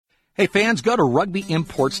Hey fans, go to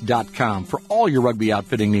rugbyimports.com for all your rugby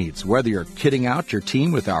outfitting needs. Whether you're kitting out your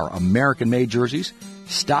team with our American-made jerseys,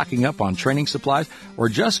 stocking up on training supplies, or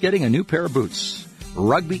just getting a new pair of boots,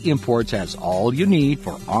 Rugby Imports has all you need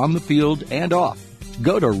for on the field and off.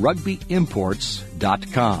 Go to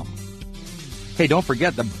rugbyimports.com. Hey, don't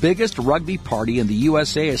forget, the biggest rugby party in the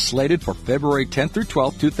USA is slated for February 10th through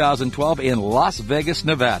 12th, 2012 in Las Vegas,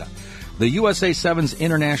 Nevada. The USA Sevens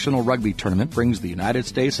International Rugby Tournament brings the United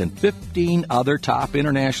States and 15 other top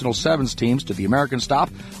international sevens teams to the American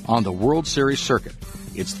stop on the World Series circuit.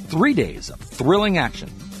 It's 3 days of thrilling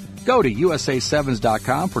action. Go to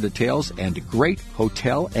USA7s.com for details and great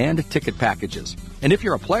hotel and ticket packages. And if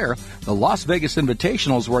you're a player, the Las Vegas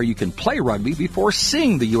Invitational is where you can play rugby before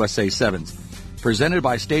seeing the USA Sevens. Presented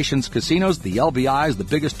by Stations Casinos, the LVI is the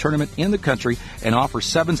biggest tournament in the country and offers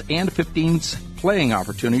 7s and 15s playing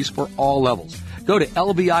opportunities for all levels. Go to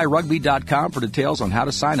lvirugby.com for details on how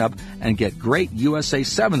to sign up and get great USA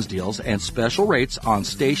Sevens deals and special rates on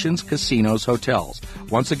Stations Casinos hotels.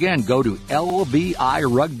 Once again, go to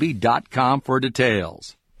lvirugby.com for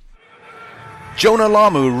details. Jonah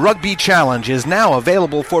Lamu Rugby Challenge is now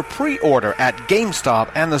available for pre-order at GameStop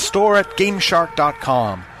and the store at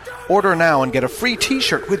GameShark.com. Order now and get a free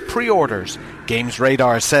t-shirt with pre-orders. Games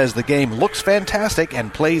Radar says the game looks fantastic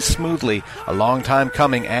and plays smoothly. A long time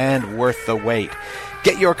coming and worth the wait.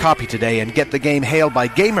 Get your copy today and get the game hailed by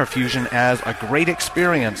Gamer Fusion as a great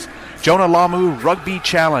experience. Jonah Lamu Rugby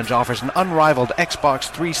Challenge offers an unrivaled Xbox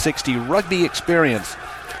 360 rugby experience.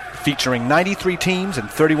 Featuring 93 teams and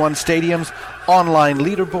 31 stadiums, online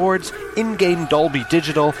leaderboards, in-game Dolby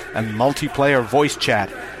Digital, and multiplayer voice chat.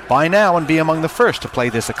 Buy now and be among the first to play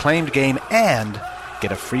this acclaimed game and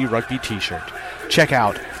get a free rugby t-shirt. Check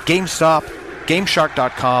out GameStop,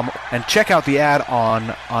 GameShark.com, and check out the ad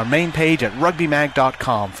on our main page at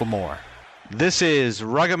RugbyMag.com for more. This is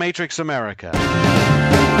Ruggamatrix America.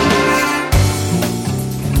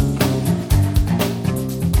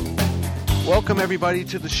 Welcome everybody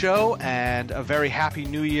to the show, and a very happy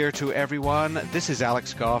new year to everyone. This is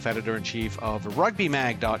Alex Goff, editor-in-chief of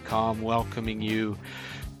RugbyMag.com, welcoming you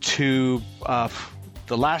to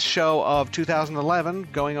the last show of 2011,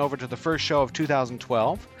 going over to the first show of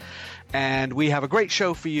 2012. And we have a great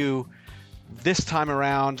show for you this time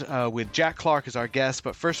around with Jack Clark as our guest.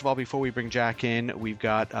 But first of all, before we bring Jack in, we've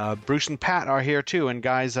got Bruce and Pat are here too. And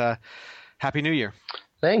guys, Happy New Year.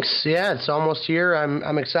 Thanks. Yeah, it's almost here.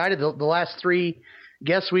 I'm excited. The last three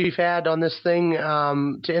guests we've had on this thing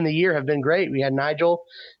to end the year have been great. We had Nigel,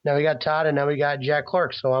 now we got Todd, and now we got Jack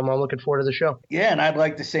Clark. So I'm looking forward to the show. Yeah, and I'd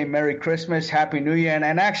like to say Merry Christmas, Happy New Year.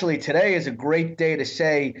 And actually today is a great day to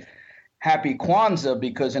say Happy Kwanzaa,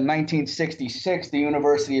 because in 1966, the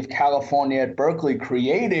University of California at Berkeley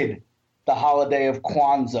created the holiday of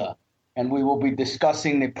Kwanzaa. And we will be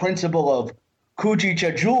discussing the principle of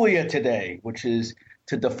Kujicha Julia today, which is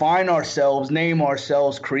to define ourselves, name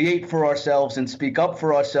ourselves, create for ourselves, and speak up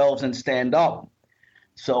for ourselves and stand up.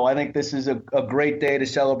 So I think this is a great day to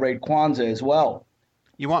celebrate Kwanzaa as well.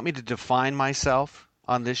 You want me to define myself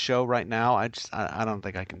on this show right now? I don't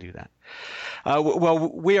think I can do that.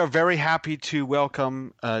 Well, we are very happy to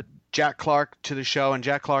welcome Jack Clark to the show, and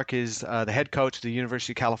Jack Clark is the head coach of the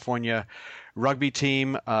University of California rugby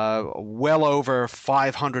team, well over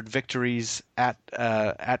 500 victories at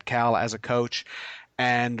Cal as a coach,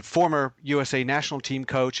 and former USA national team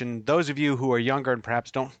coach. And those of you who are younger and perhaps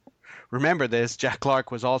don't remember this, Jack Clark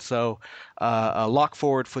was also a lock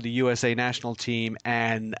forward for the USA national team,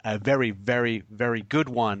 and a very, very, very good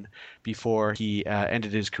one before he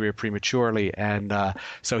ended his career prematurely. And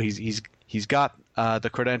so he's got the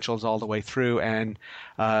credentials all the way through. And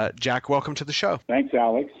Jack, welcome to the show. Thanks,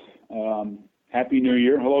 Alex. Happy New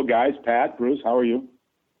Year. Hello, guys. Pat, Bruce, how are you?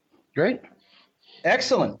 Great.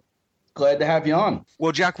 Excellent. Glad to have you on.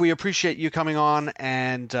 Well, Jack, we appreciate you coming on,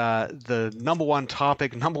 and the number one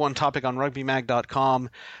topic on RugbyMag.com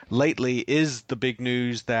lately is the big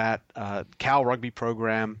news that Cal Rugby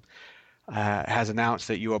program has announced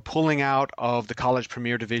that you are pulling out of the College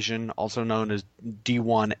Premier Division, also known as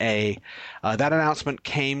D1A. That announcement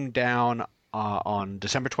came down on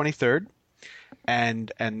December 23rd,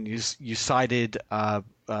 and you cited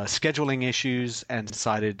scheduling issues and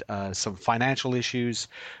cited some financial issues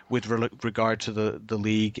with regard to the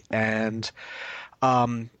league. And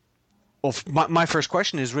my first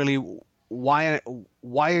question is really why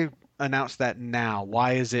announce that now?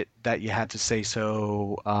 Why is it that you had to say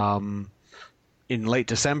so in late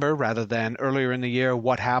December rather than earlier in the year?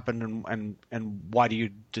 What happened, and why do you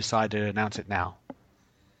decide to announce it now?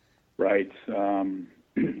 Right.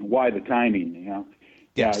 Why the timing? You know?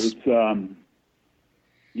 Yes.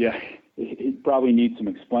 it probably needs some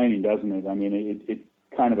explaining, doesn't it? I mean, it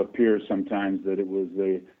kind of appears sometimes that it was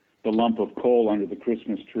the lump of coal under the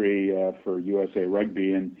Christmas tree for USA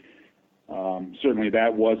Rugby, and certainly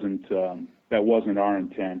that wasn't our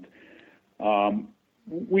intent.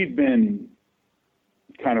 We've been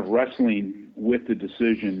kind of wrestling with the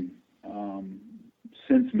decision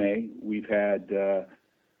since May. We've had a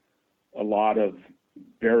lot of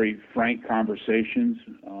very frank conversations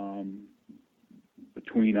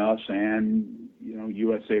between us and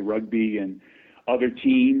USA Rugby and other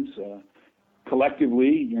teams.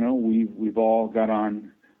 Collectively, we've all got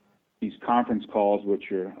on these conference calls,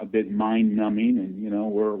 which are a bit mind-numbing,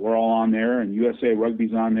 and we're all on there, and USA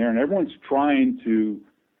Rugby's on there, and everyone's trying to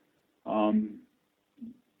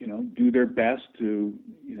do their best to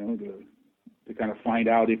kind of find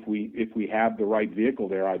out if we have the right vehicle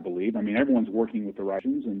there. I believe. I mean, everyone's working with the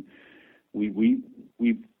Russians, and we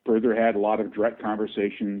further had a lot of direct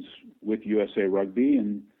conversations with USA Rugby,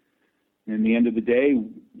 and in the end of the day,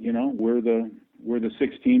 we're the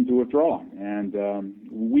sixth team to withdraw, and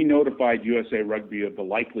we notified USA Rugby of the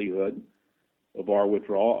likelihood of our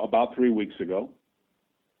withdrawal about 3 weeks ago.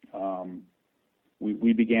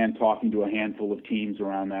 We began talking to a handful of teams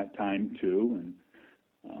around that time too, and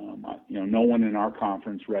no one in our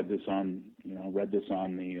conference read this on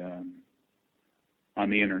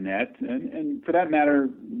the internet, and for that matter,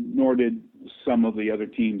 nor did some of the other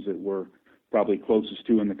teams that were probably closest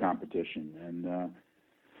to in the competition, and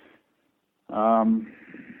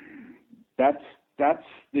that's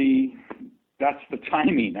the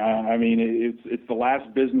timing. I mean, it's the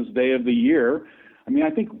last business day of the year. I mean,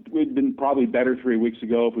 I think we'd been probably better 3 weeks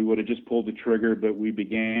ago if we would have just pulled the trigger, but we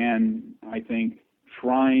began, I think,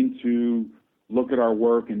 trying to look at our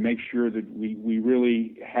work and make sure that we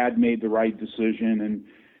really had made the right decision.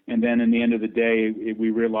 And then in the end of the day,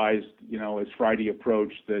 we realized, as Friday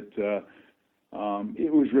approached, that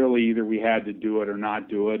it was really either we had to do it or not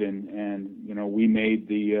do it. And we made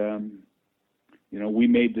the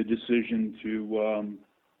decision to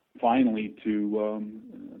finally to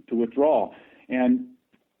withdraw. And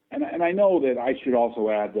I know that I should also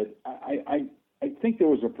add that I think there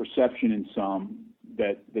was a perception in some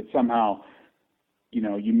that somehow,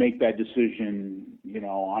 you make that decision,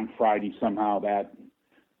 on Friday, somehow that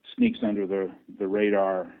sneaks under the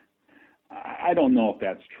radar. I don't know if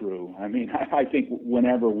that's true. I mean, I think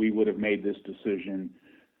whenever we would have made this decision,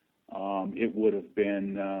 it would have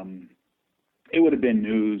been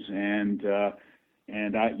news, and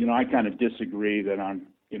I kind of disagree that on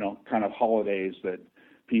kind of holidays that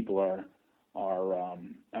people are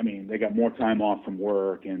I mean, they got more time off from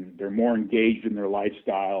work and they're more engaged in their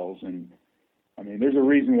lifestyles, and I mean, there's a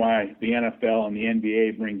reason why the NFL and the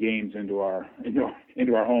NBA bring games into our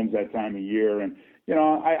homes that time of year, and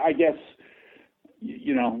I guess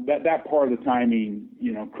that part of the timing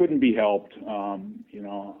couldn't be helped.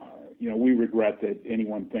 We regret that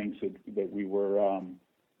anyone thinks that we were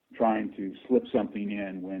trying to slip something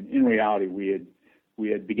in when in reality we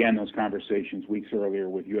had began those conversations weeks earlier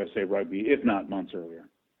with USA Rugby, if not months earlier.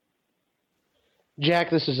 Jack,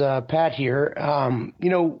 this is Pat here.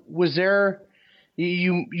 Was there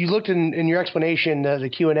you looked in your explanation, the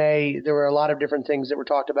Q&A, there were a lot of different things that were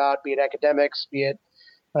talked about, be it academics, be it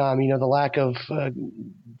the lack of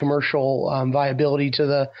commercial viability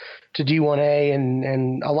to D1A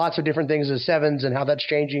and lots of different things as sevens and how that's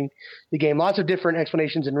changing the game. Lots of different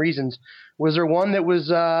explanations and reasons. Was there one that was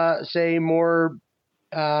say more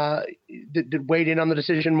that weighed in on the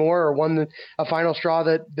decision more, or a final straw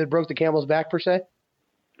that broke the camel's back per se?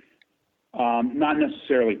 Not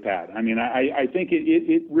necessarily, Pat. I mean, I think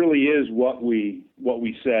it really is what we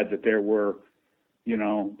said, that there were,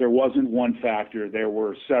 there wasn't one factor, there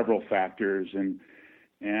were several factors, and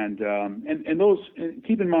those,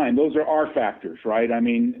 keep in mind, those are our factors, right? I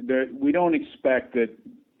mean, we don't expect that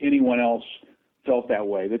anyone else felt that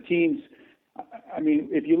way. The teams, I mean,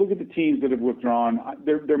 if you look at the teams that have withdrawn,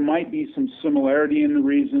 there might be some similarity in the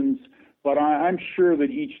reasons, but I'm sure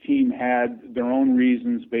that each team had their own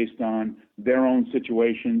reasons based on their own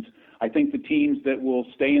situations. I think the teams that will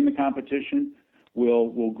stay in the competition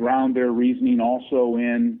will ground their reasoning also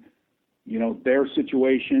in, their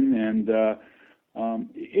situation. And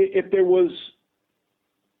if there was,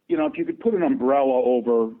 if you could put an umbrella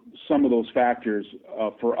over some of those factors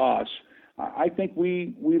for us, I think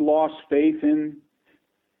we lost faith in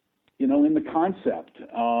the concept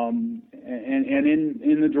and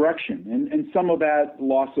in the direction, and some of that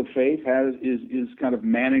loss of faith is kind of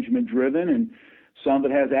management driven, and some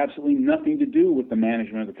of it has absolutely nothing to do with the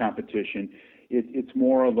management of the competition. It's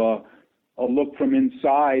more of a look from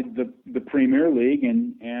inside the Premier League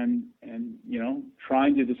and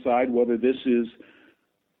trying to decide whether this is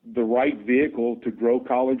the right vehicle to grow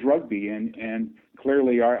college rugby. And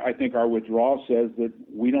clearly, I think our withdrawal says that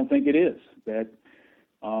we don't think it is. That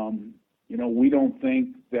we don't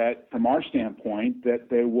think that, from our standpoint, that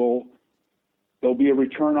there'll be a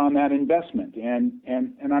return on that investment. And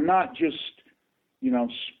I'm not just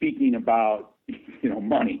speaking about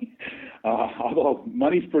money, although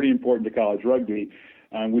money's pretty important to college rugby.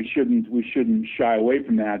 We shouldn't shy away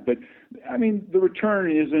from that. But I mean, the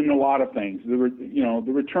return is in a lot of things. The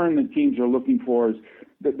return that teams are looking for is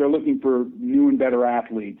that they're looking for new and better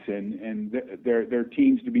athletes, and their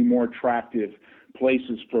teams to be more attractive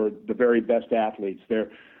places for the very best athletes.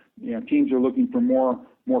 Teams are looking for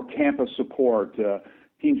more campus support.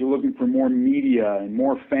 Teams are looking for more media and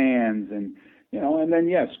more fans, and then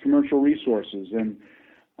yes, commercial resources. And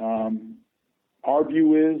our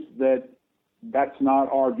view is that that's not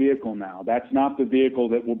our vehicle now. That's not the vehicle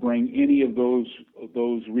that will bring any of those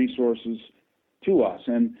resources to us.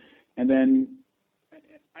 And then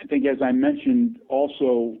I think, as I mentioned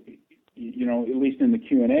also, at least in the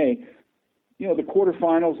Q&A, the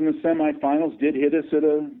quarterfinals and the semifinals did hit us at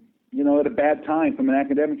a bad time from an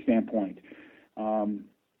academic standpoint.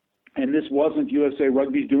 And this wasn't USA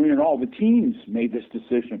Rugby's doing it all. The teams made this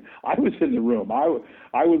decision. I was in the room. I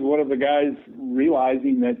was one of the guys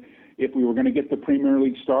realizing that if we were going to get the Premier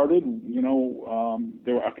League started,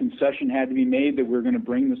 a concession had to be made that we were going to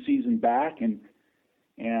bring the season back. And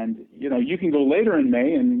you can go later in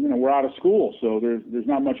May, and we're out of school, so there's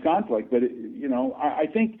not much conflict. But I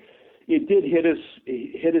think it did hit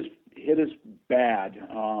us bad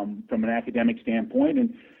from an academic standpoint.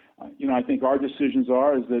 And I think our decisions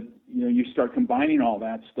is that you start combining all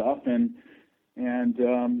that stuff, and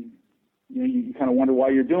you kind of wonder why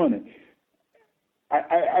you're doing it.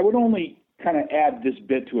 I would only kind of add this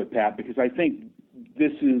bit to it, Pat, because I think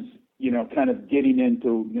this is kind of getting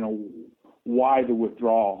into why the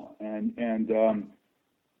withdrawal, and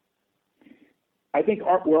I think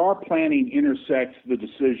where our planning intersects the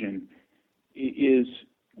decision is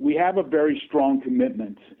we have a very strong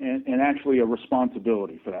commitment and actually a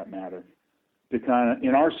responsibility, for that matter, to kind of,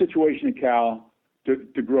 in our situation at Cal,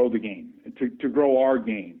 to grow the game, to grow our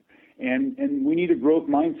game. And we need a growth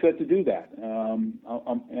mindset to do that.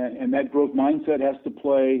 And that growth mindset has to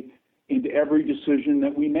play into every decision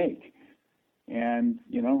that we make. And,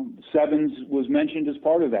 sevens was mentioned as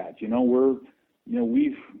part of that.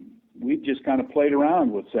 We've just kind of played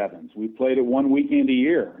around with sevens. We've played it one weekend a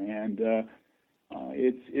year, and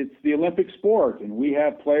it's the Olympic sport, and we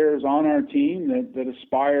have players on our team that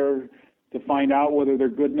aspire to find out whether they're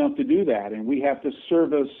good enough to do that, and we have to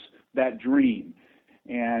service that dream.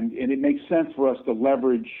 And it makes sense for us to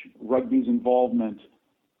leverage rugby's involvement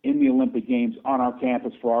in the Olympic Games on our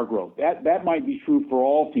campus for our growth. That might be true for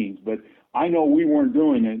all teams, but I know we weren't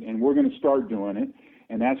doing it, and we're going to start doing it,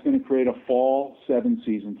 and that's going to create a fall 7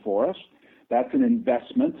 season for us. That's an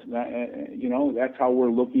investment. That's how we're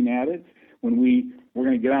looking at it. When we're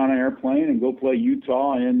going to get on an airplane and go play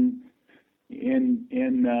Utah in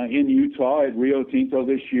Utah at Rio Tinto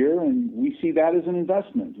this year, and we see that as an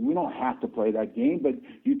investment. We don't have to play that game, but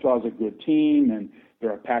Utah's a good team, and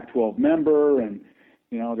they're a Pac-12 member, and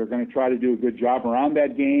they're going to try to do a good job around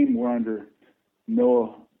that game. We're under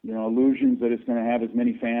no illusions that it's going to have as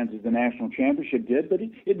many fans as the national championship did, but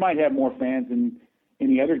it might have more fans than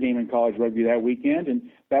any other game in college rugby that weekend, and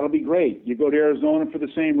that'll be great. You go to Arizona for the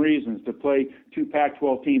same reasons, to play 2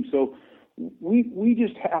 Pac-12 teams. So we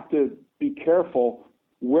just have to be careful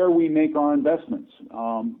where we make our investments,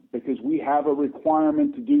 because we have a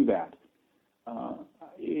requirement to do that.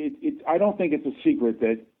 I don't think it's a secret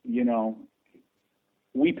that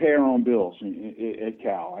we pay our own bills at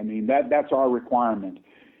Cal. I mean, that's our requirement.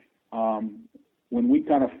 When we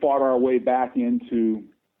kind of fought our way back into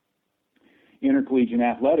intercollegiate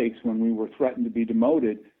athletics, when we were threatened to be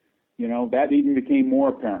demoted, that even became more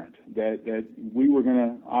apparent that we were going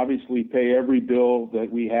to obviously pay every bill that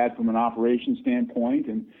we had from an operations standpoint.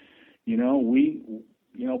 And,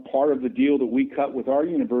 part of the deal that we cut with our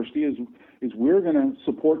university is we're going to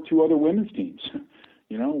support 2 other women's teams.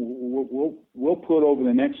 We'll put over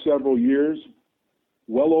the next several years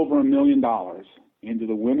well over $1 million into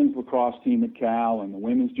the women's lacrosse team at Cal and the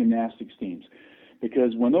women's gymnastics teams.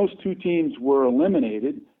 Because when those 2 teams were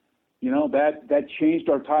eliminated, that changed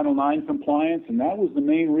our Title IX compliance, and that was the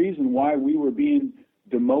main reason why we were being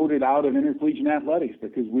demoted out of intercollegiate athletics,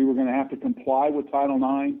 because we were going to have to comply with Title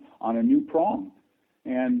IX on a new prong.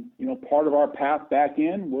 And, part of our path back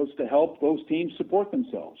in was to help those teams support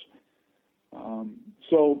themselves.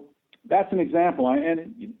 So that's an example.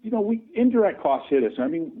 And we indirect costs hit us. I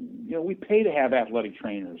mean, we pay to have athletic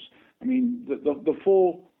trainers. I mean, the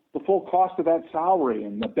full cost of that salary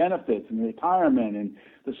and the benefits and the retirement, and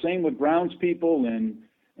the same with grounds people and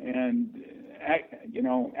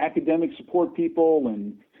academic support people,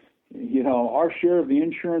 and our share of the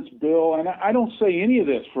insurance bill. And I don't say any of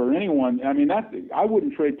this for anyone. I mean, I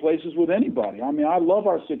wouldn't trade places with anybody. I mean, I love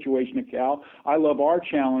our situation at Cal. I love our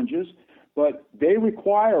challenges, but they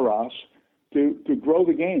require us to grow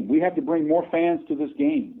the game. We have to bring more fans to this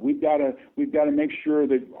game. We've got to make sure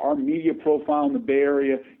that our media profile in the Bay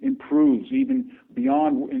Area improves even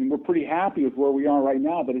beyond. And we're pretty happy with where we are right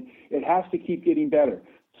now, but it has to keep getting better.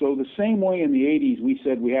 So the same way in the 80s we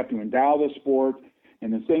said we have to endow the sport,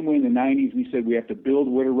 and the same way in the 90s we said we have to build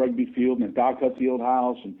Witter Rugby Field and the Doc Hutt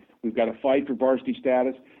Fieldhouse, and we've got to fight for varsity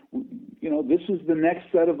status. This is the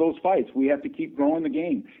next set of those fights. We have to keep growing the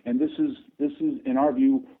game, and this is in our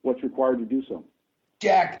view what's required to do so.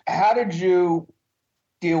 Jack, how did you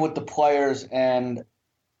deal with the players, and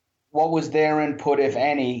what was their input, if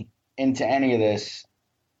any, into any of this,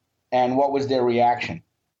 and what was their reaction?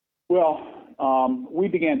 Well, we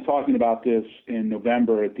began talking about this in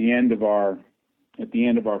November at the end of our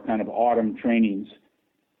kind of autumn trainings,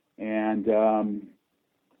 and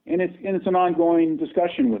it's an ongoing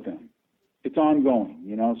discussion with them. It's ongoing,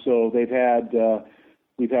 So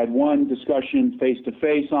we've had one discussion face to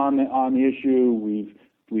face on the issue. We've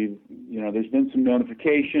there's been some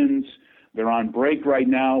notifications. They're on break right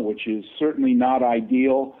now, which is certainly not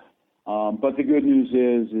ideal. But the good news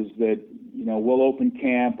is that we'll open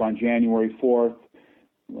camp on January 4th.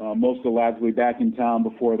 Most of the lads will be back in town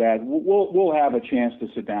before that. We'll have a chance to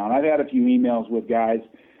sit down. I've had a few emails with guys.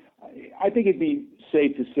 I think it'd be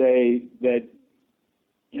safe to say that,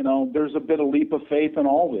 there's a bit of leap of faith in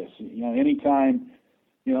all this. Anytime,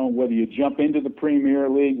 whether you jump into the Premier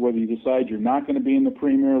League, whether you decide you're not going to be in the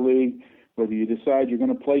Premier League, whether you decide you're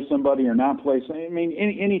going to play somebody or not play somebody, I mean,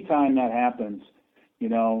 any time that happens,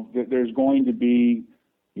 there's going to be,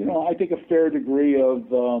 I think a fair degree of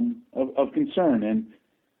concern. And,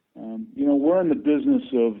 we're in the business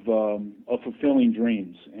of fulfilling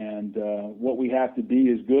dreams, and what we have to be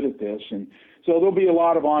is good at this. And so there'll be a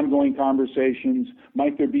lot of ongoing conversations.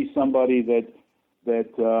 Might there be somebody that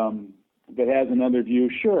has another view?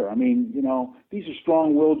 Sure. I mean, these are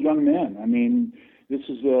strong-willed young men. I mean, this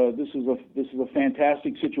is a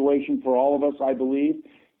fantastic situation for all of us, I believe,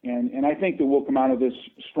 and I think that we'll come out of this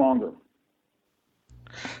stronger.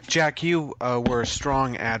 Jack, you were a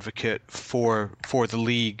strong advocate for the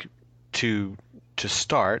league to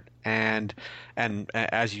start, and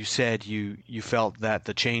as you said, you felt that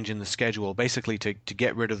the change in the schedule, basically to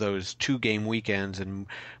get rid of those 2-game weekends and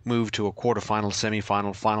move to a quarterfinal,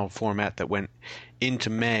 semifinal, final format that went into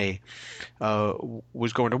May,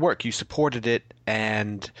 was going to work. You supported it,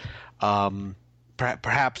 and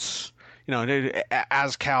perhaps,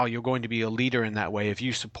 as Cal, you're going to be a leader in that way. If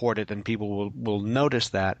you support it, then people will notice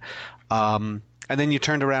that. And then you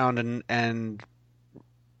turned around and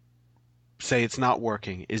say it's not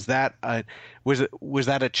working. Is that was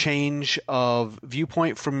that a change of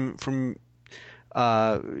viewpoint from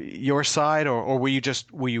your side, or were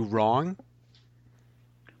you wrong?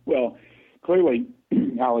 Well, clearly,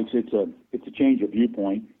 Alex, it's a change of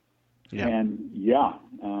viewpoint. Yeah. And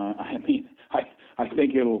I mean, I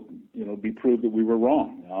think it'll be proved that we were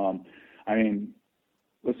wrong. I mean,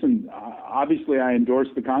 listen, obviously I endorse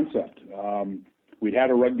the concept. We'd had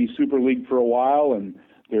a rugby super league for a while, and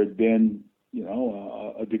there had been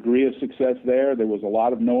a degree of success there. There was a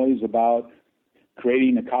lot of noise about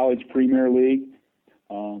creating a college Premier League.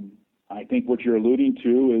 I think what you're alluding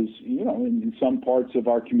to is, in some parts of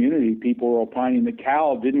our community, people were opining that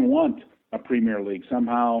Cal didn't want a Premier League.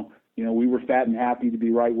 Somehow, we were fat and happy to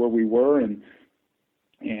be right where we were, and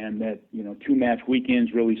that 2-match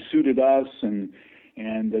weekends really suited us, and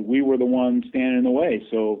that we were the ones standing in the way.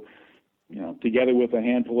 So, together with a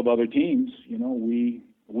handful of other teams,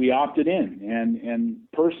 we opted in, and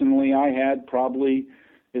personally, I had probably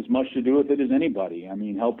as much to do with it as anybody. I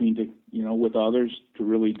mean, helping to, with others to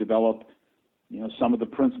really develop, some of the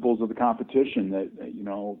principles of the competition that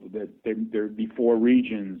there'd be 4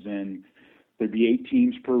 regions, and there'd be 8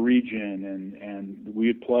 teams per region, and we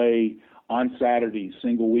would play on Saturdays,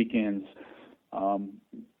 single weekends.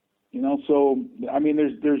 So, I mean,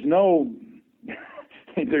 there's no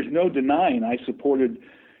denying I supported,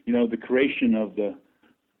 the creation of the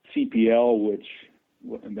CPL,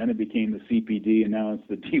 and then it became the CPD, and now it's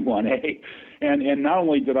the D1A. And not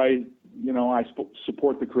only did I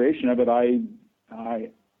support the creation of it, I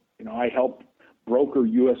helped broker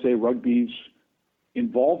USA Rugby's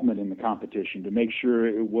involvement in the competition to make sure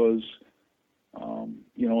it was,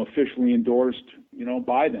 officially endorsed,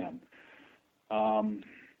 by them.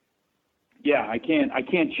 Yeah, I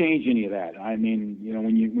can't change any of that. I mean,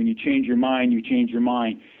 when you change your mind, you change your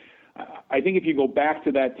mind. I think if you go back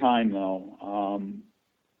to that time, though,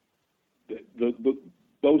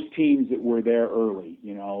 those teams that were there early,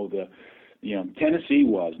 Tennessee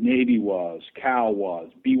was, Navy was, Cal was,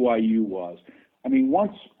 BYU was. I mean,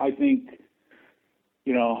 once I think,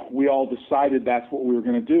 we all decided that's what we were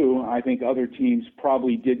going to do, I think other teams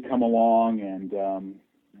probably did come along, and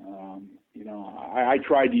I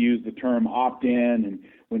tried to use the term opt-in, and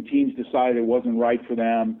when teams decided it wasn't right for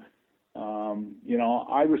them,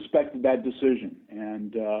 I respected that decision.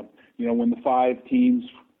 And when the 5 teams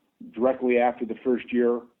directly after the first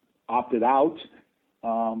year opted out,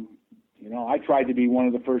 I tried to be one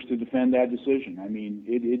of the first to defend that decision. I mean,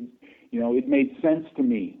 it made sense to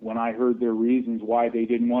me when I heard their reasons why they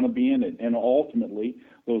didn't want to be in it, and ultimately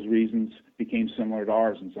those reasons became similar to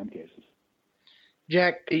ours in some cases.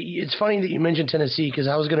 Jack, it's funny that you mentioned Tennessee because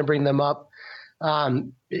I was going to bring them up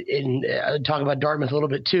and talk about Dartmouth a little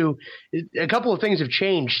bit too. A couple of things have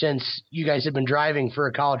changed since you guys had been driving for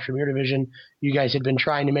a college premier division. You guys had been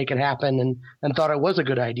trying to make it happen and thought it was a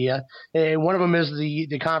good idea. And one of them is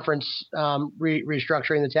the conference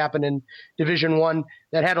restructuring that's happened in Division I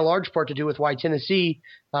that had a large part to do with why Tennessee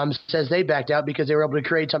says they backed out, because they were able to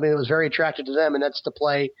create something that was very attractive to them, and that's to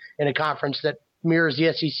play in a conference that mirrors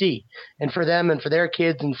the SEC. And for them and for their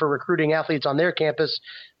kids and for recruiting athletes on their campus,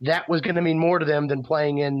 that was going to mean more to them than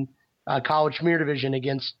playing in college premier division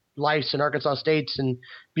against Lifes and Arkansas States and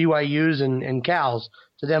BYUs and Cals.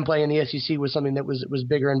 To them, playing in the SEC was something that was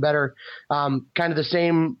bigger and better. Kind of the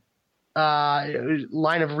same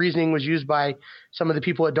line of reasoning was used by some of the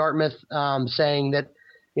people at Dartmouth, saying that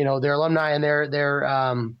their alumni and their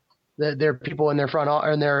people in their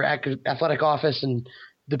in their athletic office and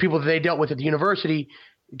the people that they dealt with at the university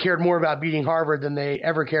cared more about beating Harvard than they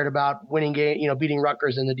ever cared about winning beating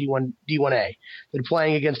Rutgers in the D1A. That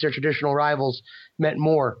playing against their traditional rivals meant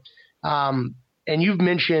more. And you've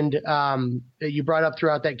mentioned you brought up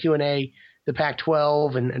throughout that Q&A the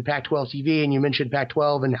Pac-12 and Pac-12 TV, and you mentioned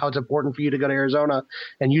Pac-12 and how it's important for you to go to Arizona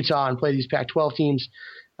and Utah and play these Pac-12 teams.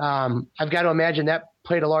 I've got to imagine that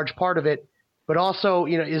played a large part of it. But also,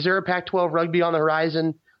 is there a Pac-12 rugby on the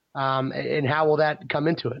horizon? And how will that come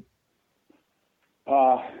into it?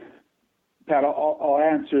 Pat, I'll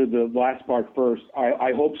answer the last part first.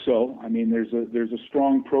 I hope so. I mean, there's a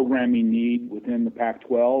strong programming need within the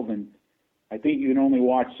Pac-12, and I think you can only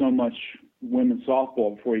watch so much women's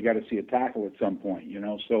softball before you got to see a tackle at some point.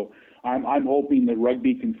 So I'm hoping that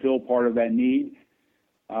rugby can fill part of that need.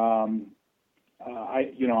 I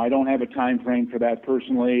don't have a time frame for that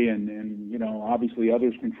personally, and obviously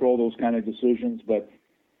others control those kind of decisions, but.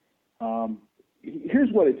 Here's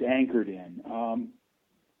what it's anchored in.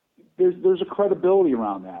 There's a credibility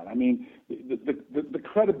around that. I mean, the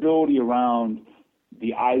credibility around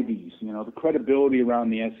the Ivies, the credibility around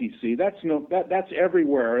the SEC. That's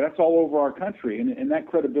everywhere. That's all over our country, and that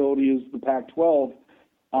credibility is the Pac-12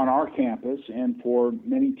 on our campus and for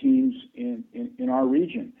many teams in our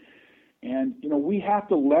region. And we have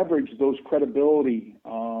to leverage those credibility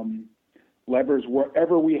levers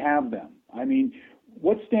wherever we have them. I mean,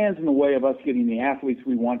 what stands in the way of us getting the athletes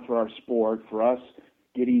we want for our sport, for us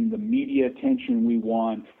getting the media attention we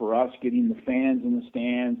want, for us getting the fans in the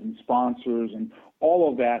stands and sponsors and all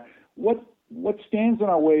of that? What stands in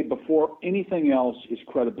our way before anything else is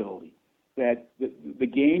credibility. That the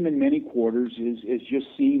game in many quarters is just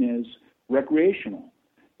seen as recreational.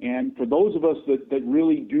 And for those of us that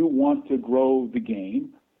really do want to grow the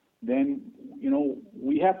game, then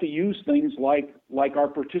we have to use things like our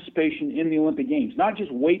participation in the Olympic Games. Not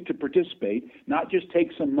just wait to participate, not just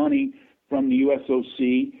take some money from the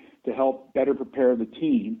USOC to help better prepare the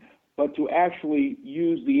team, but to actually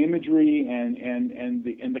use the imagery and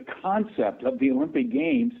the concept of the Olympic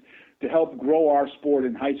Games to help grow our sport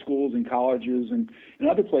in high schools and colleges and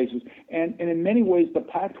other places. And in many ways, the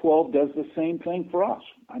Pac-12 does the same thing for us.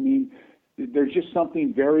 I mean, there's just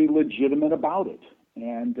something very legitimate about it.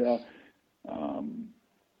 And,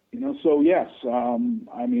 so yes,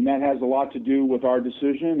 I mean, that has a lot to do with our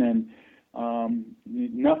decision, and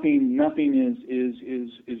nothing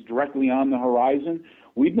is directly on the horizon.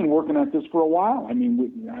 We've been working at this for a while. I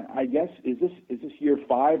mean, I guess, is this year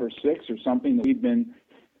 5 or 6 or something that we've been,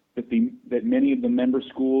 that many of the member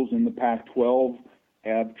schools in the Pac-12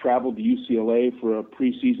 have traveled to UCLA for a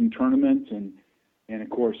preseason tournament, and of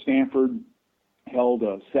course Stanford held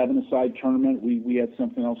a 7-a-side tournament. We had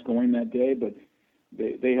something else going that day, but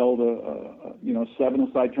they held a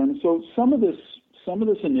 7-a-side tournament. So some of this some of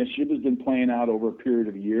this initiative has been playing out over a period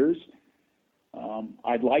of years.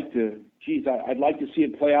 I'd like to see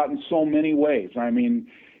it play out in so many ways. I mean,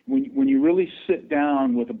 when you really sit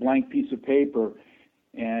down with a blank piece of paper,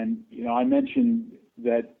 and I mentioned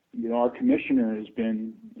that our commissioner has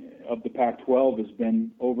been of the Pac-12 has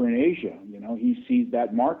been over in Asia. He sees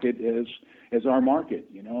that market as our market.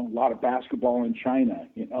 A lot of basketball in China.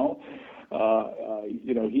 He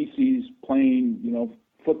sees playing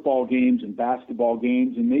football games and basketball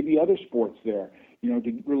games and maybe other sports there.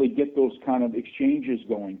 To really get those kind of exchanges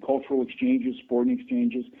going, cultural exchanges, sporting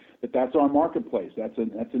exchanges. That's our marketplace. That's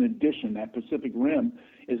an addition. That Pacific Rim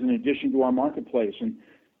is an addition to our marketplace. And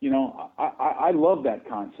I love that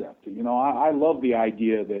concept. I love the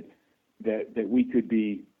idea that we could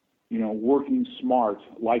be, working smart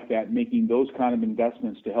like that, making those kind of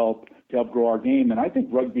investments to help grow our game. And I think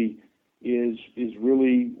rugby is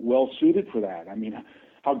really well suited for that. I mean,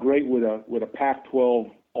 how great would a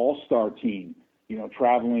Pac-12 All-Star team,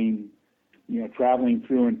 traveling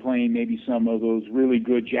through and playing maybe some of those really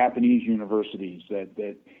good Japanese universities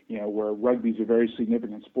that where rugby is a very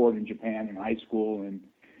significant sport in Japan in high school and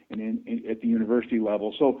at the university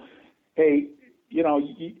level. So, hey,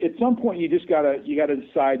 at some point you gotta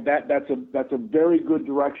decide that's a very good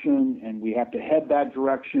direction, and we have to head that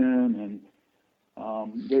direction. And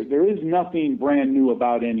there is nothing brand new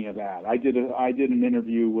about any of that. I did an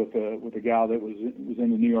interview with a gal that was in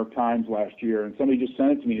the New York Times last year, and somebody just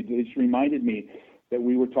sent it to me. It just reminded me that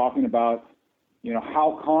we were talking about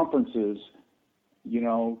how conferences,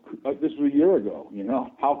 this was a year ago,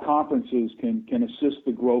 how conferences can assist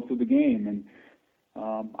the growth of the game. And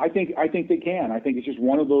I think they can. I think it's just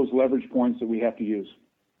one of those leverage points that we have to use.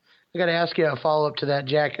 I got to ask you a follow-up to that,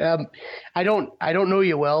 Jack. I don't know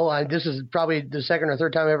you well. This is probably the second or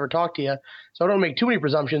third time I ever talked to you, so I don't make too many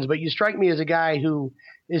presumptions. But you strike me as a guy who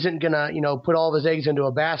isn't gonna, put all of his eggs into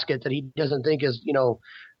a basket that he doesn't think is,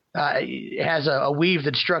 has a weave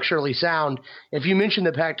that's structurally sound. If you mention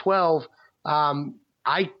the Pac-12,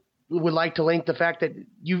 I would like to link the fact that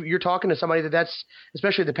you're talking to somebody that's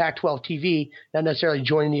especially the Pac-12 TV, not necessarily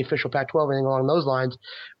joining the official Pac-12 or anything along those lines,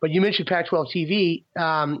 but you mentioned Pac-12 TV.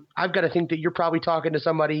 I've got to think that you're probably talking to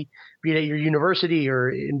somebody, be it at your university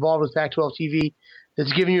or involved with Pac-12 TV,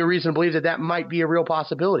 that's giving you a reason to believe that might be a real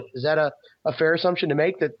possibility. Is that a fair assumption to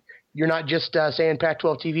make, that you're not just saying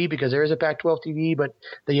Pac-12 TV because there is a Pac-12 TV, but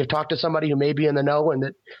that you've talked to somebody who may be in the know and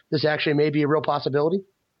that this actually may be a real possibility?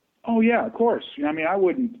 Oh yeah, of course. I mean, I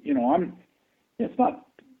wouldn't. It's not.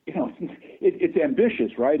 It's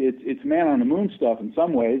ambitious, right? It's man on the moon stuff in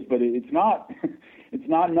some ways, but it's not. It's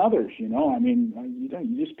not in others. I mean,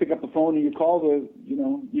 you just pick up the phone and you call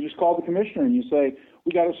you just call the commissioner and you say,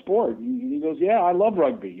 we got a sport. And he goes, yeah, I love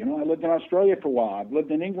rugby. I lived in Australia for a while. I've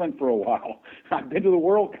lived in England for a while. I've been to the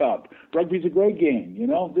World Cup. Rugby's a great game.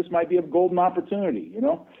 This might be a golden opportunity.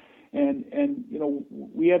 And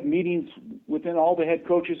we have meetings within all the head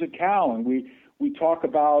coaches at Cal, and we talk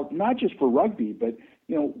about not just for rugby, but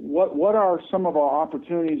what are some of our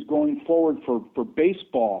opportunities going forward for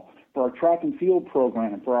baseball, for our track and field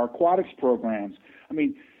program, for our aquatics programs. I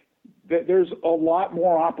mean, there's a lot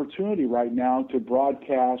more opportunity right now to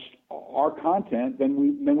broadcast our content than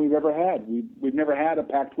we've ever had. We've never had a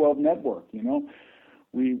Pac-12 network.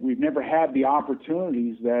 We've never had the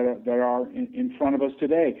opportunities that are in front of us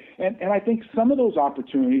today. And I think some of those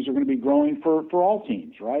opportunities are going to be growing for all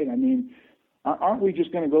teams, right? I mean, aren't we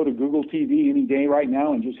just going to go to Google TV any day right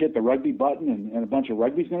now and just hit the rugby button and a bunch of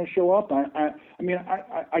rugby's going to show up?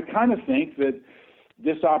 I kind of think that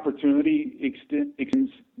this opportunity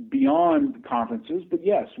extends beyond conferences. But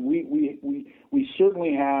yes, we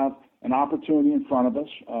certainly have an opportunity in front of us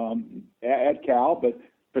at Cal, but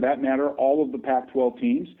for that matter, all of the Pac-12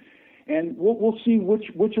 teams. And we'll see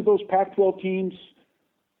which of those Pac-12 teams,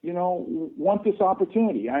 want this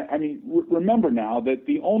opportunity. I mean, remember now that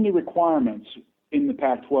the only requirements in the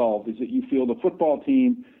Pac-12 is that you field a football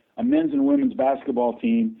team, a men's and women's basketball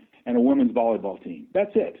team, and a women's volleyball team.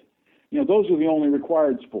 That's it. Those are the only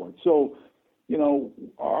required sports. So,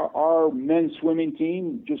 our men's swimming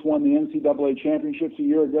team just won the NCAA championships a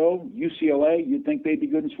year ago. UCLA, you'd think they'd be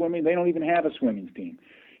good in swimming. They don't even have a swimming team.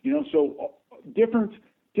 So different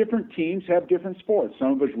teams have different sports.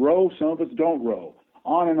 Some of us row, some of us don't row,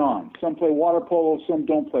 on and on. Some play water polo, some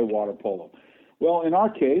don't play water polo. Well, in our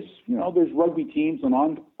case, there's rugby teams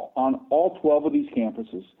on all 12 of these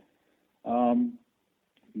campuses.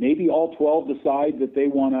 Maybe all 12 decide that they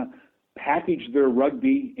want to package their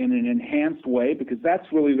rugby in an enhanced way, because that's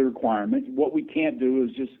really the requirement. What we can't do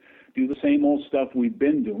is just do the same old stuff we've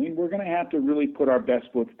been doing. We're going to have to really put our best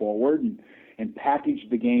foot forward and package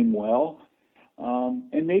the game well.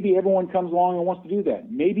 And maybe everyone comes along and wants to do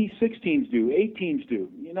that. Maybe 6 teams do, 8 teams do.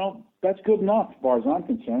 That's good enough as far as I'm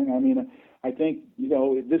concerned. I mean, I think,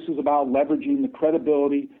 this is about leveraging the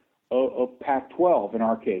credibility of Pac-12 in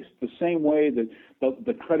our case, the same way that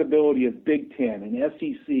the credibility of Big Ten and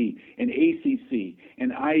SEC and ACC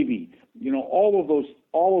and Ivy, all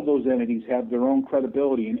of those entities have their own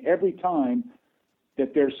credibility. And every time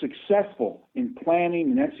that they're successful in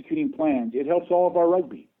planning and executing plans, it helps all of our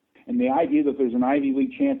rugby. And the idea that there's an Ivy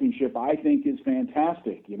League championship, I think, is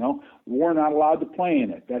fantastic. We're not allowed to play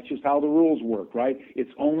in it. That's just how the rules work, right?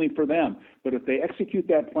 It's only for them. But if they execute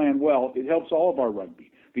that plan well, it helps all of our rugby.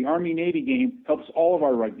 The Army-Navy game helps all of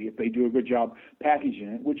our rugby if they do a good job packaging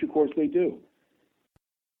it, which, of course, they do.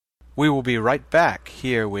 We will be right back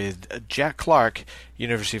here with Jack Clark,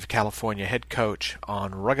 University of California head coach,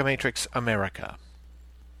 on Rugamatrix America.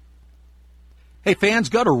 Hey fans,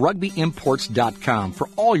 go to rugbyimports.com for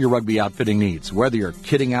all your rugby outfitting needs. Whether you're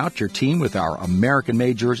kitting out your team with our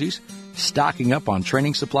American-made jerseys, stocking up on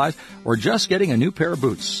training supplies, or just getting a new pair of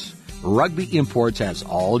boots, Rugby Imports has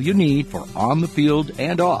all you need for on the field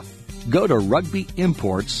and off. Go to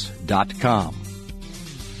rugbyimports.com.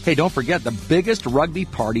 Hey, don't forget, the biggest rugby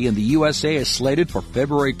party in the USA is slated for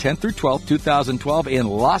February 10th through 12th, 2012 in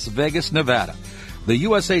Las Vegas, Nevada. The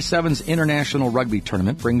USA Sevens International Rugby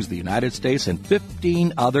Tournament brings the United States and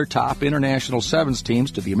 15 other top international sevens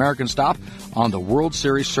teams to the American stop on the World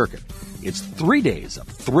Series circuit. It's 3 days of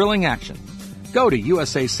thrilling action. Go to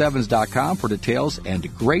USA7s.com for details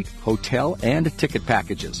and great hotel and ticket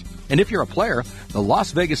packages. And if you're a player, the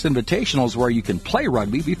Las Vegas Invitational is where you can play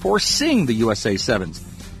rugby before seeing the USA Sevens.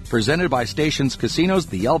 Presented by Stations Casinos,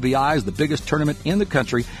 the LVI is the biggest tournament in the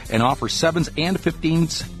country and offers 7s and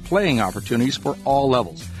 15s playing opportunities for all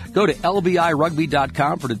levels. Go to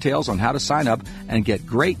lvirugby.com for details on how to sign up and get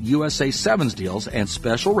great USA 7s deals and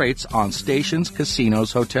special rates on Stations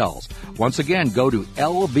Casinos hotels. Once again, go to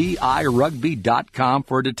lvirugby.com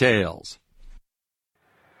for details.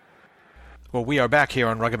 Well, we are back here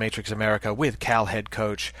on Rugamatrix America with Cal head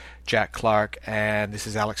coach Jack Clark, and this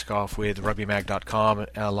is Alex Goff with RugbyMag.com,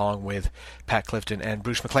 along with Pat Clifton and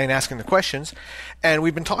Bruce McLean asking the questions. And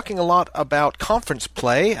we've been talking a lot about conference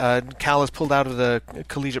play. Cal has pulled out of the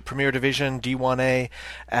Collegiate Premier Division, D1A,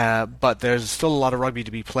 but there's still a lot of rugby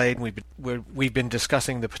to be played. We've been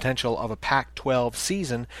discussing the potential of a Pac-12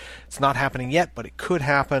 season. It's not happening yet, but it could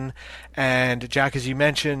happen. And Jack, as you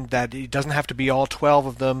mentioned, that it doesn't have to be all 12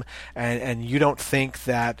 of them, and you don't think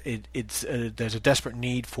that there's a desperate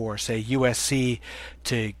need for, say, USC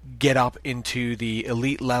to get up into the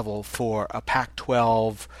elite level for a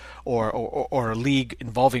Pac-12 or a league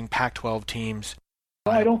involving Pac-12 teams?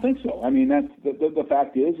 I don't think so. I mean, that's the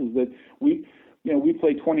fact is that we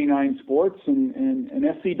play 29 sports and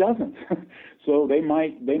SC doesn't. So they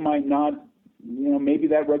might not, maybe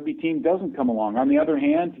that rugby team doesn't come along. On the other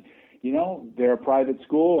hand, they're a private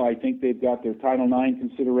school. I think they've got their Title IX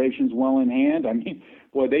considerations well in hand. I mean,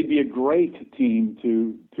 boy, they'd be a great team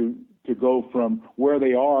to go from where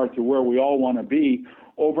they are to where we all want to be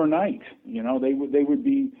overnight. They would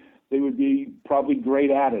be probably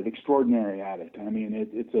great at it, extraordinary at it. I mean,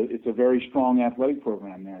 it's a very strong athletic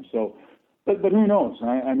program there. So, but who knows?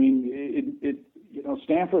 I mean,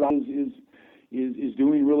 Stanford is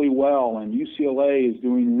doing really well, and UCLA is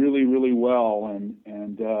doing really, really well,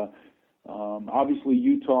 and obviously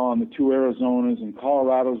Utah and the 2 Arizonas and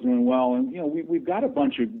Colorado's doing well, and we've got a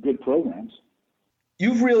bunch of good programs.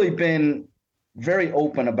 You've really been very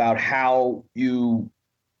open about how you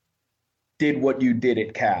did what you did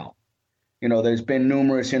at Cal. There's been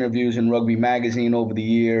numerous interviews in Rugby Magazine over the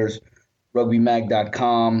years,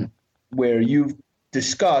 RugbyMag.com, where you've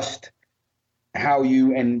discussed how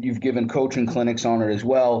you've given coaching clinics on it as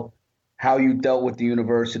well, how you dealt with the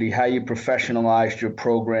university, how you professionalized your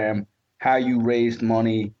program, how you raised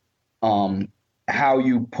money, how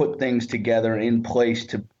you put things together in place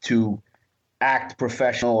to act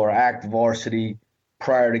professional or act varsity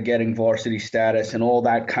prior to getting varsity status and all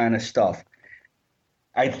that kind of stuff.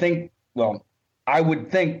 I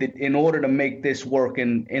would think that in order to make this work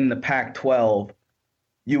in the Pac-12,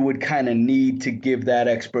 you would kind of need to give that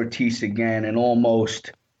expertise again and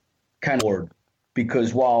almost kind of,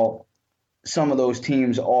 because while some of those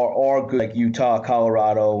teams are good, like Utah,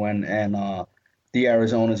 Colorado, and the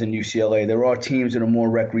Arizonas and UCLA, there are teams that are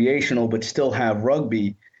more recreational but still have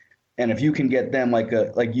rugby. And if you can get them like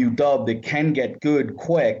UW that can get good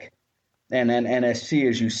quick, and then NSC,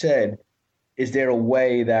 as you said, is there a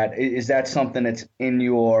way is that something that's in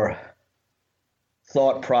your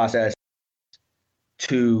thought process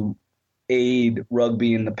to aid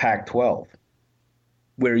rugby in the Pac-12,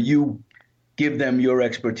 where you give them your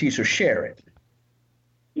expertise or share it?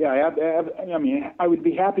 I mean, I would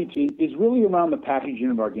be happy to. Is really around the packaging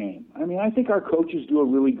of our game. I mean, I think our coaches do a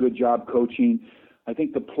really good job coaching. I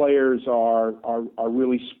think the players are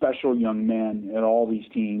really special young men at all these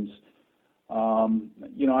teams.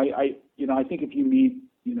 I think if you meet,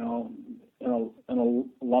 an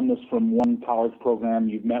alumnus from one college program,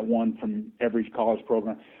 you've met one from every college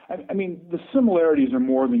program. I mean, the similarities are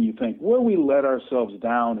more than you think. Where we let ourselves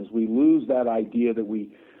down is we lose that idea that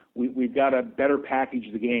we've got to better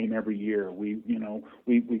package the game every year. We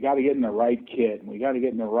got to get in the right kit, and we got to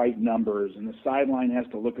get in the right numbers, and the sideline has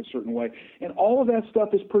to look a certain way, and all of that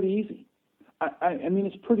stuff is pretty easy. I mean,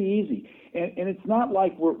 it's pretty easy, and it's not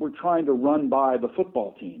like we're trying to run by the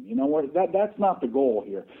football team. That's not the goal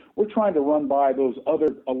here. We're trying to run by those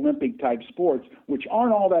other Olympic type sports, which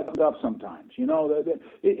aren't all that tough sometimes.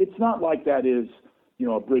 It's not like that is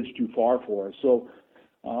a bridge too far for us. So.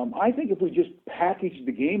 I think if we just package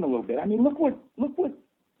the game a little bit, I mean, look what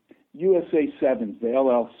USA Sevens, the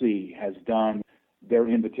LLC, has done their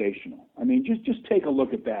invitational. I mean, just take a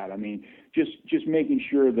look at that. I mean, just making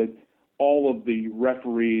sure that all of the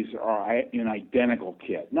referees are in identical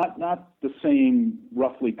kit, not the same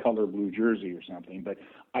roughly colored blue jersey or something, but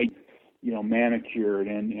manicured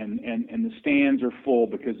and the stands are full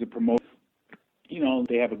because the promotion.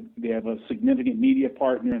 They have a significant media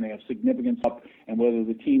partner and they have significance up, and whether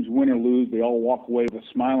the teams win or lose, they all walk away with a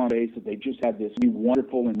smile on their face that they just had this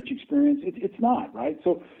wonderful and rich experience. It's not, right?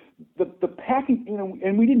 So the packing,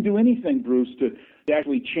 and we didn't do anything, Bruce, to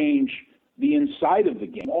actually change the inside of the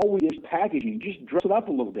game. All we did is packaging, just dress it up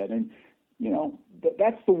a little bit, and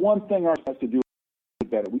that's the one thing our has to do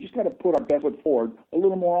better. We just got to put our best foot forward a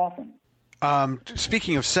little more often.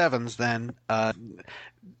 Speaking of sevens, then.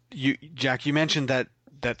 Jack, you mentioned that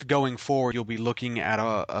going forward you'll be looking at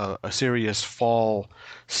a serious fall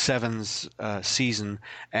sevens season,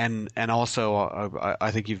 and also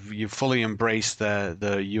I think you've fully embraced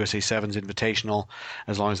the USA Sevens Invitational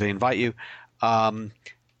as long as they invite you.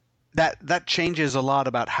 That changes a lot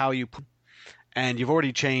about how you. And you've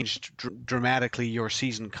already changed dramatically your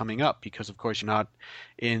season coming up because, of course, you're not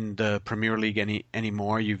in the Premier League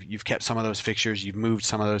anymore. You've kept some of those fixtures. You've moved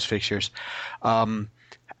some of those fixtures.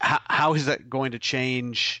 How is that going to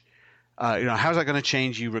change? How is that going to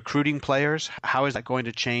change you recruiting players? How is that going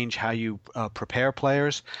to change how you prepare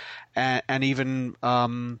players? And even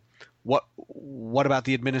what about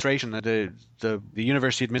the administration, the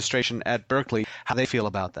university administration at Berkeley? How they feel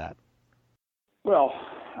about that? Well,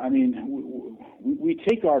 I mean, we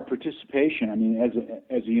take our participation. I mean,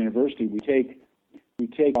 as a university, we take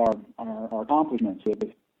our accomplishments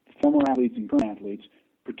with former athletes and current athletes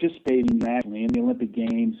participating nationally in the Olympic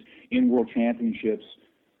Games, in World Championships,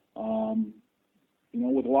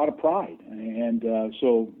 with a lot of pride. And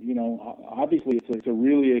so, obviously, it's a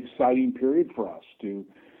really exciting period for us to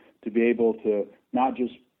be able to not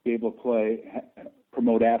just be able to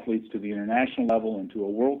promote athletes to the international level and to a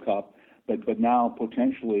World Cup, but now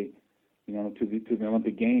potentially, to the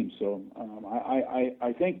Olympic Games. So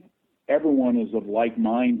I think everyone is of like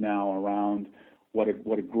mind now around what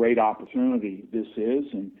a great opportunity this is,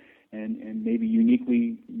 and maybe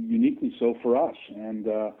uniquely so for us. And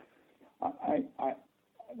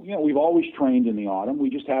we've always trained in the autumn. We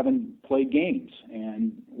just haven't played games.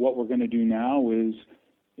 And what we're going to do now is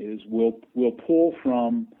we'll pull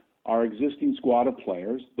from our existing squad of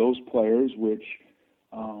players, those players which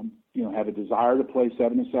have a desire to play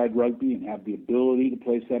seven-a-side rugby and have the ability to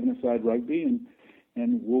play seven-a-side rugby, and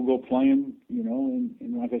we'll go playing,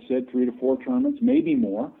 in like I said, 3 to 4 tournaments, maybe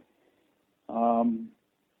more.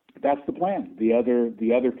 That's the plan. The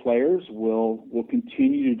other players will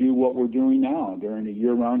continue to do what we're doing now. They're in a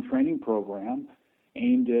year-round training program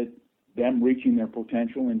aimed at them reaching their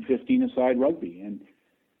potential in 15-a-side rugby. And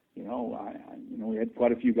we had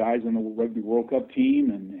quite a few guys on the Rugby World Cup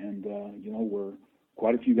team, and we're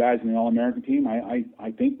quite a few guys in the All-American team.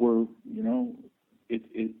 I think we're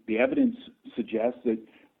the evidence suggests that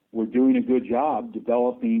we're doing a good job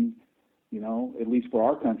developing, at least for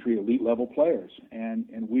our country, elite level players. And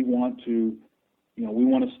we want to, we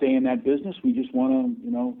want to stay in that business. We just want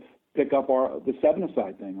to, pick up the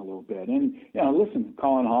seven-a-side thing a little bit. And, listen,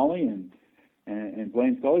 Colin Hawley and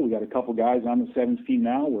Blaine Scully, we got a couple guys on the sevens team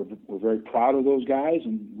now. We're very proud of those guys,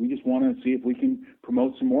 and we just want to see if we can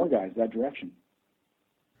promote some more guys that direction.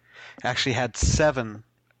 Actually had 7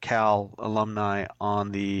 Cal alumni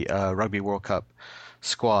on the Rugby World Cup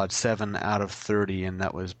squad, 7 out of 30, and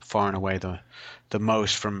that was far and away the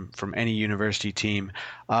most from any university team.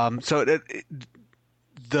 So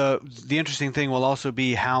the interesting thing will also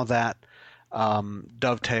be how that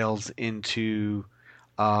dovetails into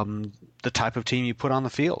the type of team you put on the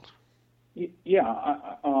field. Yeah.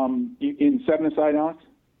 In 7-a-side, Alex?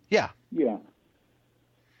 Yeah. Yeah.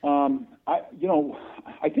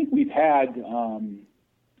 I think we've had.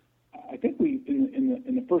 I think we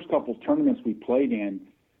in the first couple of tournaments we played in.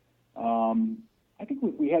 I think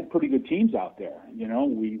we had pretty good teams out there.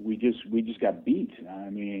 We just got beat. I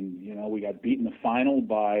mean, we got beat in the final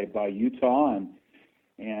by Utah,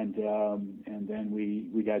 and then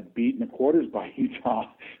we got beat in the quarters by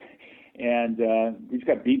Utah, and we just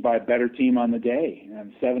got beat by a better team on the day.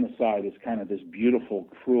 And 7-a-side is kind of this beautiful,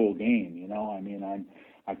 cruel game. I mean,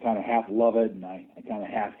 I kind of half love it and I kind of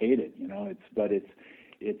half hate it.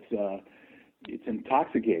 It's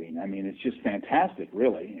intoxicating. I mean, it's just fantastic,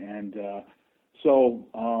 really. And so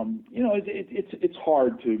it's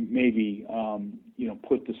hard to maybe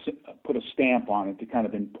put a stamp on it to kind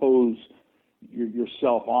of impose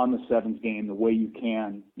yourself on the sevens game the way you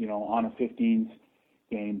can, on a 15s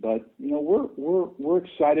game. But we're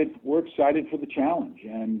excited. We're excited for the challenge,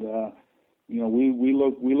 and we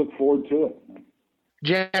look forward to it.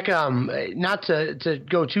 Jack, not to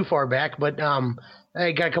go too far back, but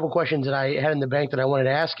I got a couple questions that I had in the bank that I wanted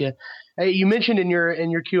to ask you. You mentioned in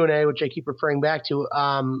your Q&A, which I keep referring back to,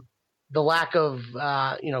 the lack of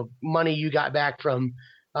money you got back from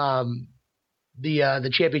the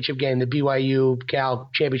championship game, the BYU Cal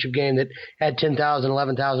championship game that had 10,000,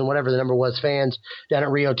 11,000, whatever the number was, fans down at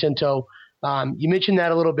Rio Tinto. You mentioned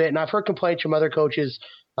that a little bit, and I've heard complaints from other coaches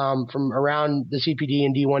from around the CPD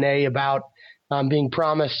and D1A about being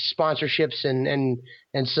promised sponsorships and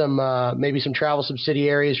some maybe some travel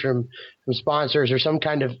subsidiaries from sponsors or some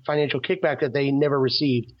kind of financial kickback that they never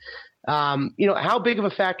received. How big of a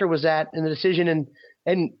factor was that in the decision,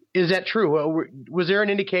 and is that true? Was there an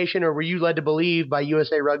indication, or were you led to believe by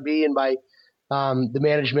USA Rugby and by the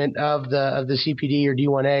management of the CPD or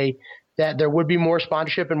D1A that there would be more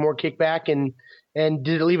sponsorship and more kickback? And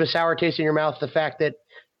did it leave a sour taste in your mouth, the fact that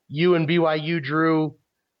you and BYU drew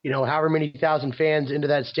however many thousand fans into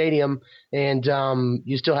that stadium, and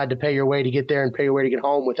you still had to pay your way to get there and pay your way to get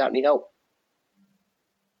home without any help?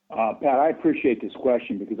 Pat, I appreciate this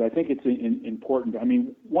question because I think it's important. I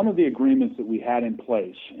mean, one of the agreements that we had in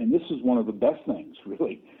place, and this is one of the best things,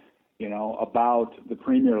 really, about the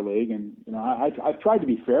Premier League, and I've tried to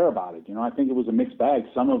be fair about it. I think it was a mixed bag.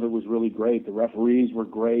 Some of it was really great. The referees were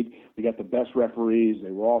great. We got the best referees. They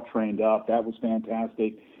were all trained up. That was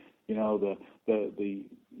fantastic. The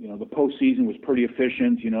postseason was pretty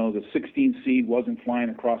efficient. The 16th seed wasn't flying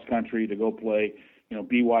across country to go play,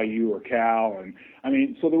 BYU or Cal, and I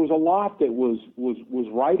mean, so there was a lot that was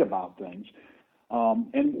right about things.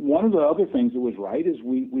 And one of the other things that was right is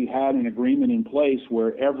we had an agreement in place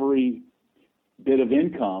where every bit of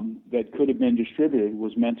income that could have been distributed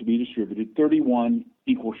was meant to be distributed, 31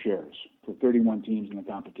 equal shares for 31 teams in the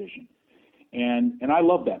competition, and I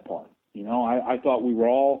love that part. I thought we were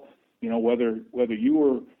all. Whether you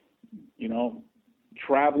were,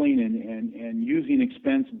 traveling and using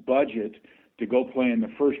expense budget to go play in the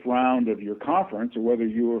first round of your conference, or whether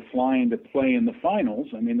you were flying to play in the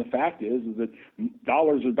finals, I mean, the fact is that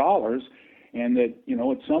dollars are dollars, and that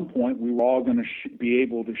at some point we were all going to be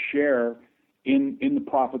able to share in the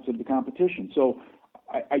profits of the competition. So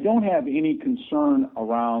I don't have any concern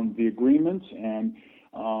around the agreements, and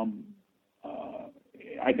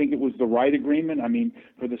I think it was the right agreement. I mean,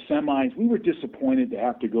 for the semis, we were disappointed to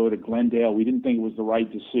have to go to Glendale. We didn't think it was the right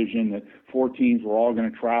decision, that 4 teams were all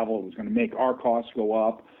going to travel. It was going to make our costs go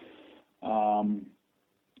up. And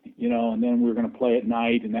then we were going to play at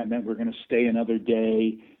night, and that meant we were going to stay another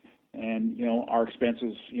day. And, our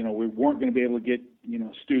expenses, we weren't going to be able to get,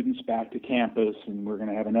 students back to campus, and we're going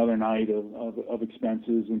to have another night of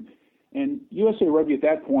expenses. And USA Rugby at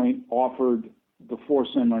that point offered the 4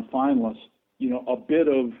 semifinalists, a bit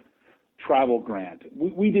of travel grant.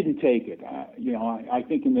 We didn't take it. I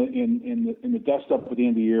think in the dust up at the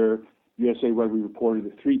end of the year, USA Rugby reported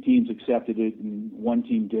that 3 teams accepted it and 1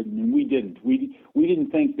 team didn't, and we didn't. We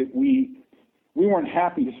didn't think that we weren't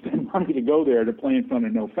happy to spend money to go there to play in front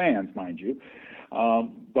of no fans, mind you.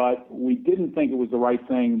 But we didn't think it was the right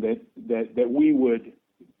thing that we would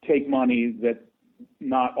take money that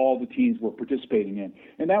not all the teams were participating in,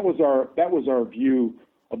 and that was our view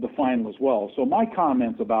of the final as well. So my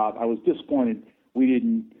comments about I was disappointed we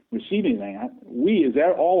didn't receive anything. We, as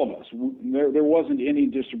all of us, there wasn't any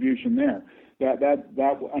distribution there.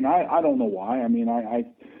 And I don't know why. I mean,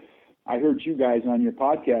 I heard you guys on your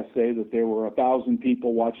podcast say that there were 1,000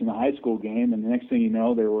 people watching the high school game, and the next thing you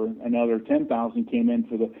know, there were another 10,000 came in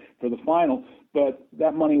for the final. But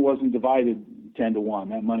that money wasn't divided 10-1.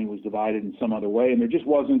 That money was divided in some other way, and there just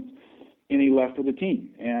wasn't any left for the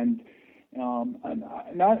team. And There's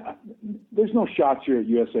no shots here at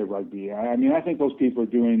USA Rugby. I mean, I think those people are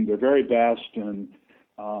doing their very best, and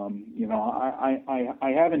I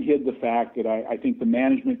haven't hid the fact that I think the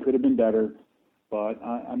management could have been better, but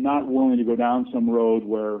I'm not willing to go down some road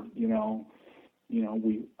where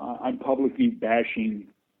I'm publicly bashing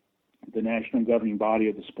the national governing body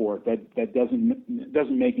of the sport. That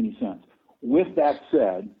doesn't make any sense. With that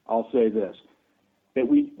said, I'll say this: that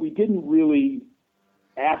we didn't really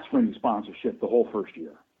ask for any sponsorship the whole first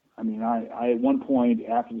year. I mean, I at one point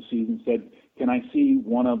after the season said, "Can I see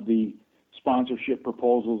one of the sponsorship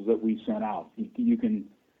proposals that we sent out? You can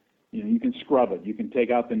scrub it. You can take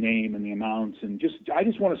out the name and the amounts, and I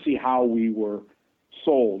just want to see how we were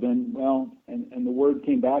sold." And and the word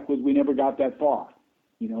came back was we never got that far.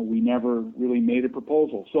 We never really made a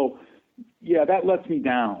proposal. So, yeah, that lets me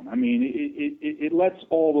down. I mean, it lets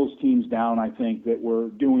all those teams down, I think, that were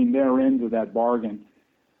doing their end of that bargain.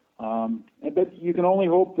 But you can only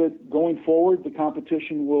hope that going forward, the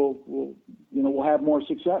competition will have more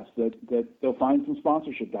success, that they'll find some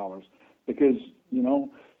sponsorship dollars, because,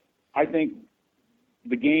 I think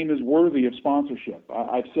the game is worthy of sponsorship.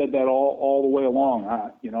 I've said that all the way along.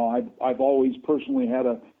 I've always personally had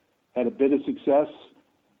a bit of success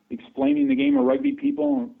explaining the game of rugby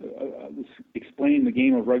explaining the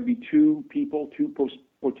game of rugby to people, to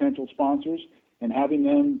potential sponsors, and having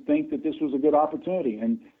them think that this was a good opportunity.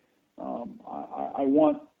 And I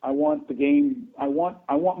want the game. I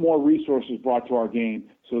want more resources brought to our game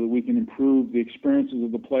so that we can improve the experiences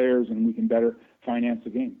of the players and we can better finance the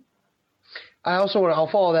game. I'll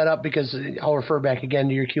follow that up because I'll refer back again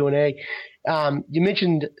to your Q&A. You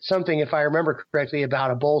mentioned something, if I remember correctly,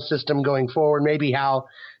 about a bowl system going forward, maybe how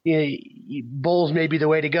bowls may be the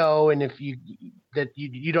way to go, and if you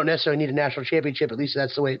don't necessarily need a national championship, at least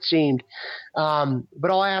that's the way it seemed.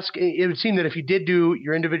 But I'll ask, it would seem that if you did do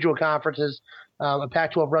your individual conferences, a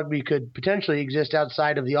Pac-12 rugby could potentially exist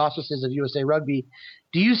outside of the auspices of USA Rugby.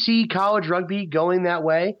 Do you see college rugby going that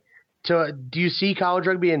way? Do you see college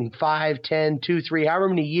rugby in 5, 10, 2, 3, however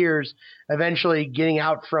many years eventually getting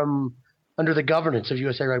out from under the governance of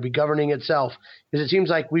USA Rugby, governing itself? Because it seems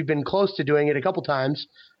like we've been close to doing it a couple times,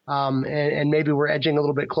 and maybe we're edging a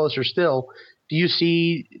little bit closer still. Do you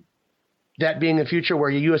see that being the future where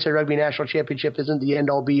your USA Rugby National Championship isn't the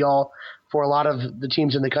end-all be-all for a lot of the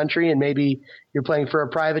teams in the country, and maybe you're playing for a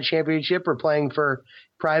private championship or playing for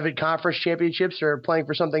private conference championships or playing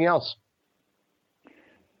for something else?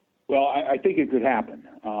 Well, I think it could happen.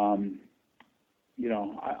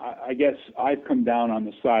 I guess I've come down on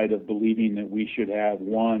the side of believing that we should have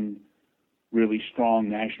one really strong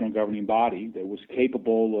national governing body that was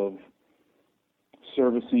capable of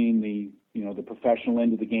servicing the professional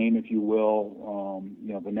end of the game, if you will,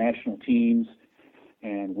 the national teams,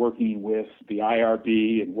 and working with the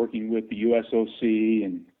IRB and working with the USOC,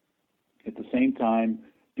 and at the same time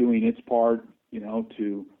doing its part,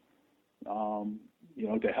 to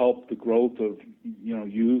help the growth of,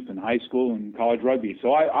 youth and high school and college rugby.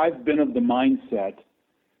 So I've been of the mindset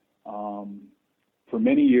for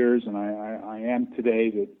many years, and I am today,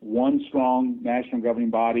 that one strong national governing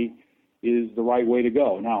body is the right way to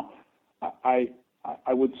go. Now, I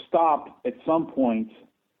would stop at some point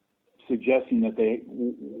suggesting that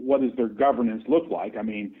what does their governance look like? I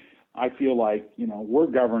mean, I feel like, we're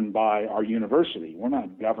governed by our university. We're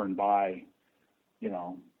not governed by,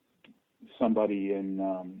 somebody in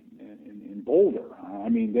Boulder. I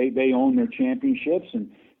mean, they own their championships, and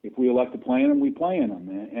if we elect to play in them, we play in them.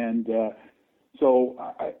 And so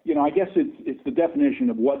I guess it's the definition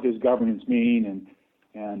of what does governance mean,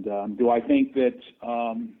 and do I think that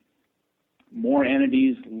more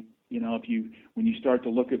entities, when you start to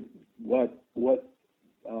look at what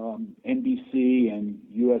NBC and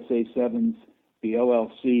USA 7's, the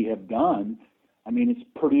LLC, have done, I mean, it's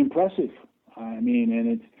pretty impressive. I mean, and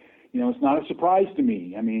it's not a surprise to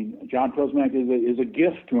me. I mean, John Prosmak is a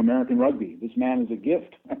gift to American rugby. This man is a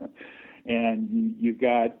gift. And you've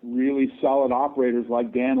got really solid operators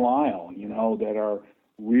like Dan Lyle, that are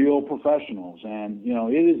real professionals. And,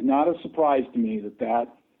 it is not a surprise to me that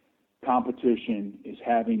competition is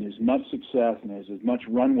having as much success and has as much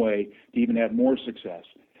runway to even have more success.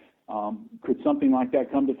 Could something like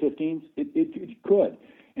that come to 15s? It could.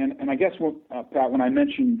 And I guess, Pat, when I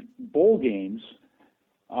mentioned bowl games,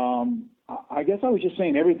 I guess I was just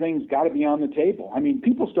saying everything's got to be on the table. I mean,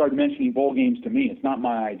 people started mentioning bowl games to me. It's not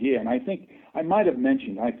my idea. And I think I might have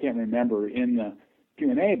mentioned, I can't remember in the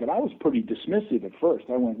Q&A, but I was pretty dismissive at first.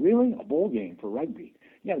 I went, really? A bowl game for rugby?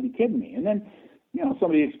 You got to be kidding me. And then,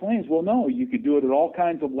 somebody explains, well, no, you could do it at all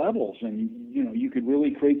kinds of levels. And, you could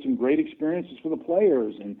really create some great experiences for the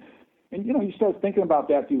players. And you start thinking about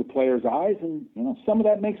that through the players' eyes, and some of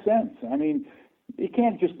that makes sense. I mean, it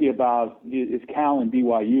can't just be about is Cal and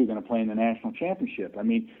BYU going to play in the national championship. I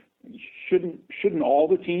mean, shouldn't all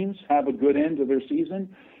the teams have a good end to their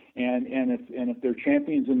season? And if they're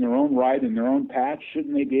champions in their own right, in their own patch,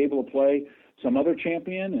 shouldn't they be able to play some other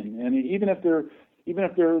champion? And even if they're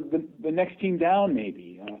the next team down,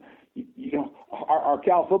 maybe. Our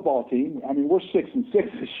Cal football team, I mean, we're 6-6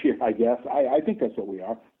 this year, I guess. I think that's what we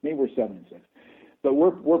are. Maybe we're 7-6. But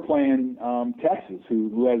we're playing Texas,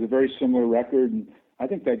 who has a very similar record, and I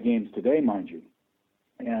think that game's today, mind you.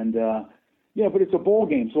 And but it's a bowl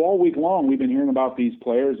game, so all week long we've been hearing about these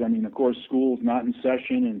players. I mean, of course, school's not in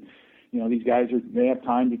session, and these guys they have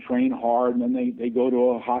time to train hard, and then they go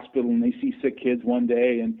to a hospital and they see sick kids one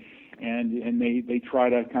day, and they try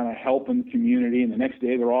to kind of help in the community, and the next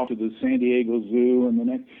day they're off to the San Diego Zoo, and the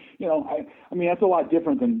next, I mean that's a lot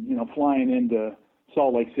different than flying into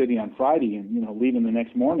Salt Lake City on Friday and leaving the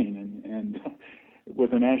next morning and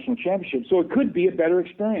with a national championship. So it could be a better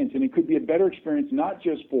experience, and it could be a better experience not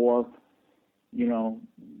just for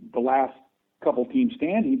the last couple teams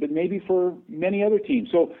standing, but maybe for many other teams.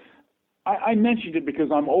 So I mentioned it because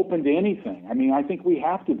I'm open to anything. I mean, I think we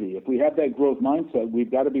have to be. If we have that growth mindset, we've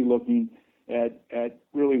got to be looking at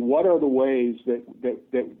really what are the ways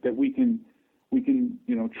that we can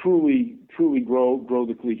truly grow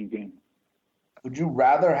the collegiate game. Would you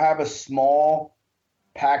rather have a small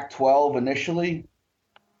Pac-12 initially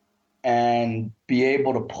and be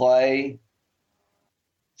able to play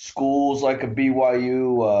schools like a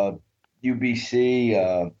BYU,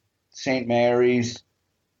 UBC, St. Mary's,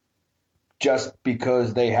 just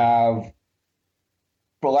because they have,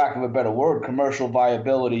 for lack of a better word, commercial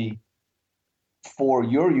viability for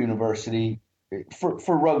your university,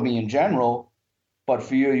 for rugby in general, but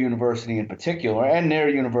for your university in particular, and their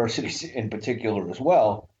universities in particular as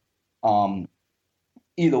well?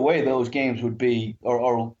 Either way, those games would be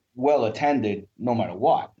are well attended no matter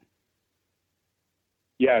what.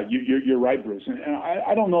 Yeah, you're right, Bruce. And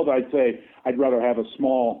I don't know that I'd say I'd rather have a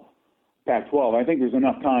small Pac-12. I think there's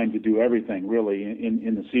enough time to do everything really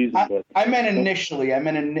in the season. I meant initially. I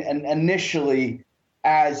meant initially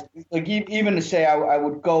as like even to say I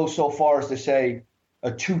would go so far as to say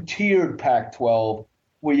a two-tiered Pac-12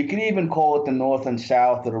 where you could even call it the North and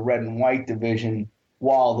South or the Red and White division,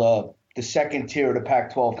 while the second tier of the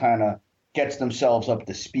Pac-12 kind of gets themselves up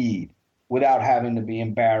to speed without having to be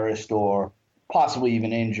embarrassed or possibly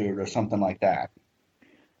even injured or something like that.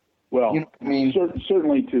 Well,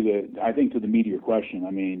 certainly to the meteor question.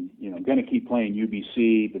 I mean, going to keep playing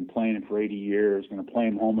UBC, been playing it for 80 years, going to play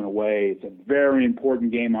them home and away. It's a very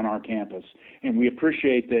important game on our campus, and we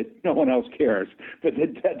appreciate that no one else cares, but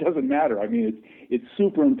that doesn't matter. I mean, it's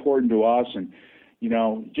super important to us, and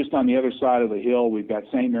just on the other side of the hill, we've got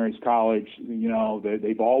St. Mary's College.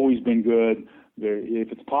 They've always been good.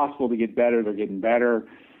 If it's possible to get better, they're getting better.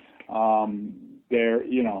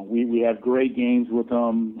 We have great games with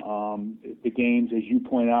them. The games, as you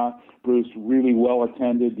point out, Bruce, really well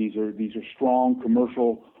attended. These are strong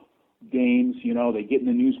commercial games. They get in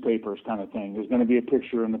the newspapers kind of thing. There's going to be a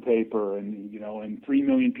picture in the paper, and and 3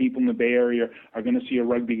 million people in the Bay Area are going to see a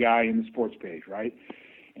rugby guy in the sports page, right?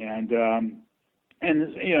 And yes,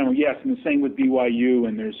 and the same with BYU.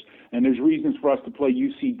 And there's reasons for us to play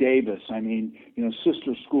UC Davis. I mean,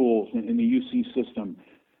 sister schools in the UC system.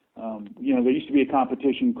 There used to be a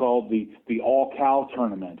competition called the All Cal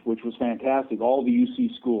Tournament, which was fantastic. All the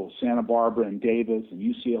UC schools, Santa Barbara and Davis and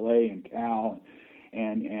UCLA and Cal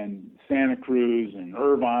and Santa Cruz and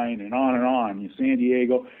Irvine and on, San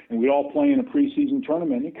Diego, and we'd all play in a preseason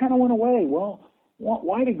tournament. It kind of went away. Well,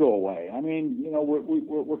 why did it go away? I mean,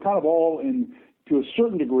 we're kind of all in, to a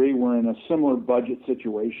certain degree, we're in a similar budget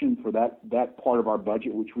situation for that part of our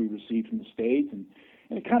budget, which we received from the state, and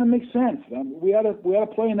it kind of makes sense. We ought to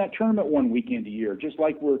play in that tournament one weekend a year, just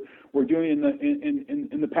like we're doing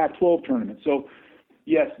in the Pac-12 tournament. So,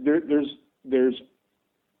 yes,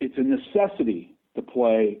 it's a necessity to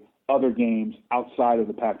play other games outside of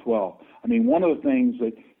the Pac-12. I mean, one of the things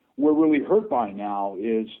that we're really hurt by now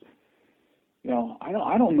is, I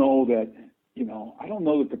don't know that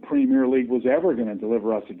the Premier League was ever going to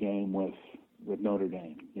deliver us a game with Notre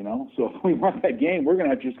Dame. So if we want that game, we're going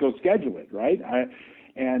to have to just go schedule it, right?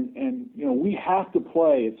 And we have to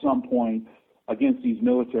play at some point against these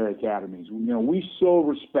military academies. We so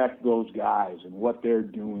respect those guys and what they're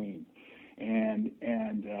doing, and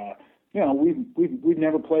we've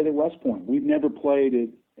never played at West Point. We've never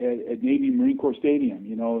played at Navy Marine Corps Stadium,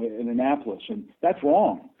 in Annapolis, and that's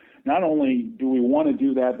wrong. Not only do we want to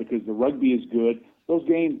do that because the rugby is good, those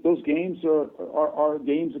games are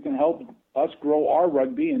games that can help us grow our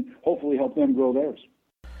rugby and hopefully help them grow theirs.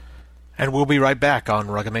 And we'll be right back on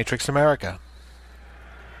Rugomatrix America.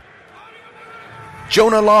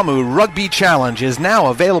 Jonah Lamu Rugby Challenge is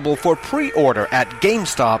now available for pre-order at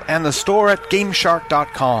GameStop and the store at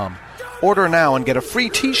GameShark.com. Order now and get a free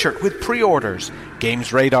t-shirt with pre-orders.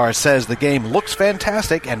 Games Radar says the game looks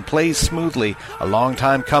fantastic and plays smoothly. A long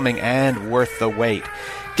time coming and worth the wait.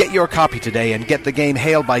 Get your copy today and get the game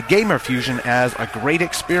hailed by Gamer Fusion as a great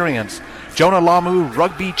experience. Jonah Lamu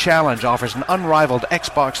Rugby Challenge offers an unrivaled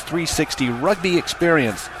Xbox 360 rugby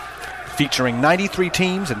experience featuring 93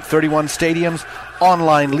 teams and 31 stadiums,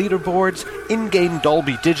 online leaderboards, in-game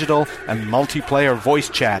Dolby Digital, and multiplayer voice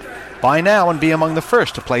chat. Buy now and be among the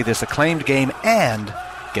first to play this acclaimed game and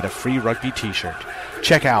get a free rugby t-shirt.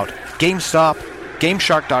 Check out GameStop,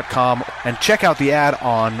 GameShark.com, and check out the ad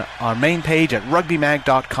on our main page at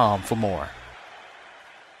RugbyMag.com for more.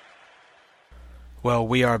 Well,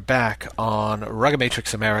 we are back on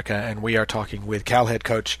Rugomatrix America, and we are talking with Cal head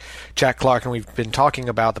coach Jack Clark, and we've been talking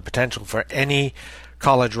about the potential for any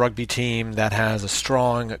college rugby team that has a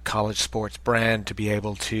strong college sports brand to be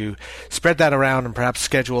able to spread that around and perhaps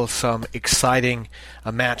schedule some exciting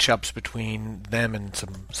matchups between them and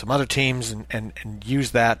some other teams and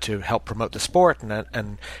use that to help promote the sport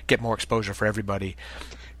and get more exposure for everybody.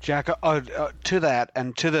 Jack, to that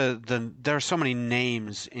and to the there are so many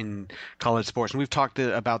names in college sports, and we've talked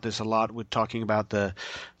about this a lot. We're talking about the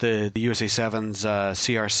USA Sevens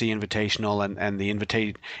CRC Invitational and the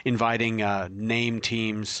inviting name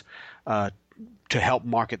teams to help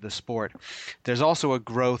market the sport. There's also a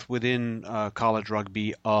growth within college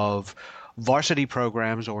rugby of varsity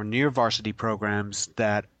programs or near varsity programs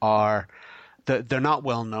that are. They're not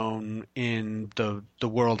well known in the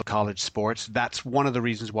world of college sports. That's one of the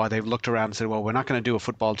reasons why they've looked around and said, well, we're not going to do a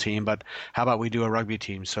football team, but how about we do a rugby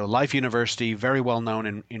team? So Life University, very well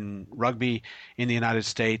known in rugby in the United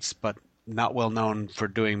States, but not well known for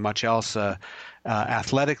doing much else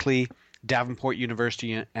athletically. Davenport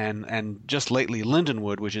University and just lately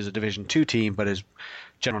Lindenwood, which is a Division II team, but is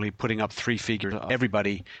generally putting up three figures of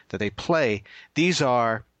everybody that they play. These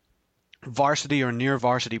are varsity or near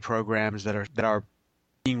varsity programs that are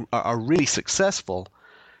really successful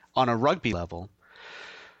on a rugby level.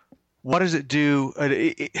 What does it do?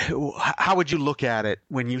 How would you look at it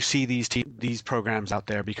when you see these programs out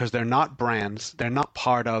there? Because they're not brands, they're not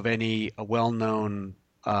part of any well-known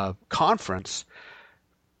conference.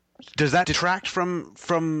 Does that detract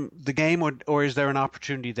from the game, or is there an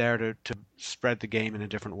opportunity there to spread the game in a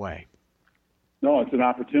different way? No, it's an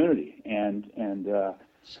opportunity, and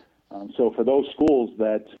so for those schools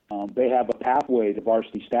that they have a pathway to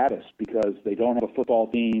varsity status because they don't have a football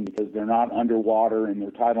team, because they're not underwater in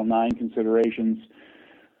their Title IX considerations.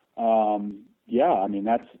 I mean,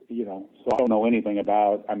 that's, so I don't know anything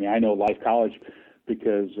about, I know Life College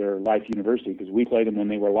or Life University because we played them when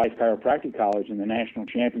they were Life Chiropractic College in the national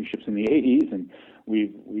championships in the 80s, and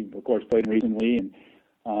we've of course played them recently, and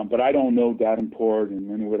but I don't know Davenport and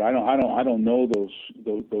Lindenwood. I don't know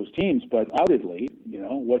those teams. But outwardly,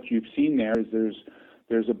 what you've seen there is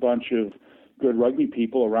there's a bunch of good rugby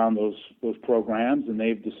people around those programs, and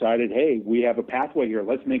they've decided, hey, we have a pathway here.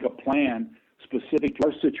 Let's make a plan specific to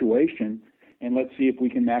our situation, and let's see if we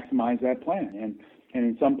can maximize that plan. And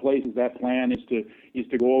in some places, that plan is to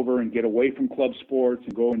go over and get away from club sports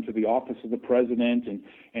and go into the office of the president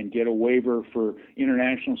and get a waiver for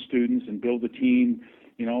international students and build a team.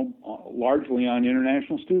 Largely on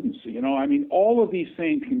international students. All of these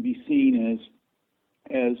things can be seen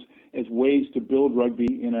as ways to build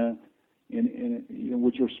rugby in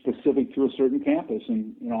which are specific to a certain campus.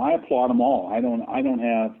 And I applaud them all. I don't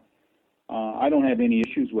have any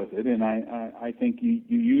issues with it. And I think you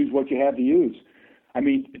use what you have to use.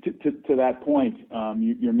 To that point,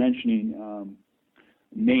 you're mentioning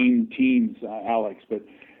named teams, Alex, but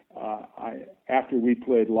after we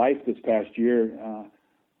played Life this past year.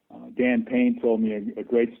 Dan Payne told me a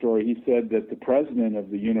great story. He said that the president of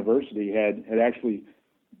the university had actually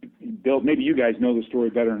built. Maybe you guys know the story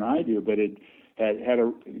better than I do, but they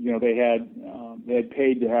had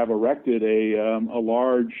paid to have erected a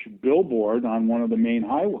large billboard on one of the main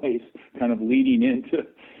highways, kind of leading into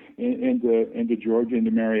Georgia,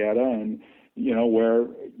 into Marietta, and where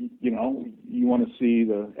you want to see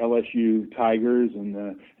the LSU Tigers and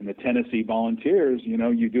the Tennessee Volunteers.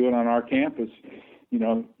 You do it on our campus.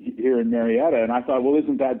 Here in Marietta. And I thought, well,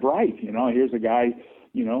 isn't that bright? Here's a guy,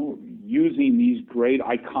 using these great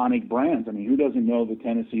iconic brands. Who doesn't know the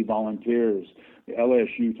Tennessee Volunteers, the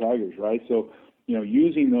LSU Tigers, right? So,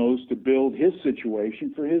 using those to build his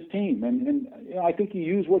situation for his team. And I think you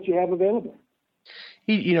use what you have available.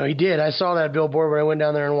 He did. I saw that billboard when I went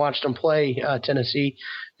down there and watched him play Tennessee.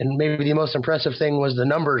 And maybe the most impressive thing was the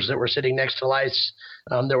numbers that were sitting next to Lice.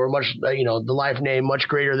 That were much, the Life name much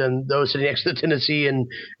greater than those sitting next to the Tennessee and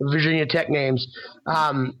Virginia Tech names.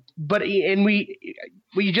 But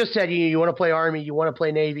you just said you want to play Army, you want to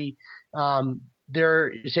play Navy.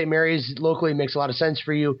 St. Mary's locally makes a lot of sense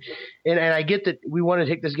for you. And I get that we want to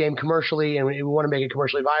take this game commercially and we want to make it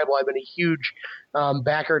commercially viable. I've been a huge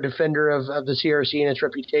defender of the CRC and its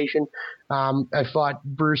reputation. I fought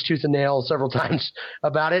Bruce tooth and nail several times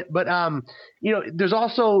about it. But, there's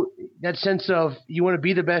also that sense of you want to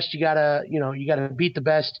be the best. You gotta beat the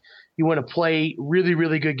best. You want to play really,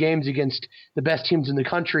 really good games against the best teams in the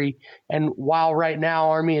country. And while right now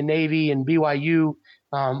Army and Navy and BYU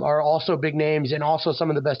are also big names and also some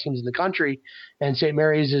of the best teams in the country, and St.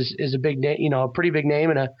 Mary's is a big name, a pretty big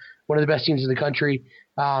name and one of the best teams in the country.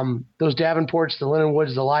 Those Davenports, the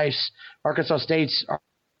Lindenwoods, the Lifes, Arkansas States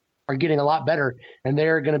are getting a lot better, and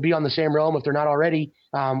they're going to be on the same realm if they're not already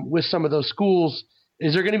with some of those schools.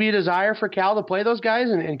 Is there going to be a desire for Cal to play those guys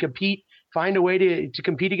and compete, find a way to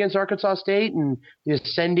compete against Arkansas State and the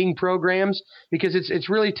ascending programs? Because it's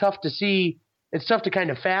really tough to see. It's tough to kind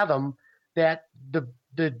of fathom that the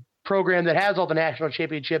program that has all the national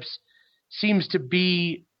championships seems to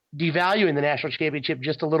be devaluing the national championship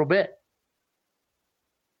just a little bit.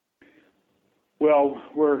 Well,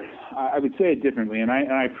 I would say it differently, and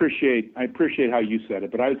I appreciate how you said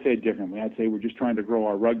it, but I would say it differently. I'd say we're just trying to grow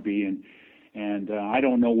our rugby, and I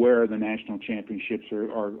don't know where the national championships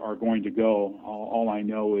are going to go. All I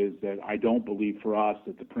know is that I don't believe for us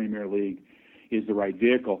that the Premier League is the right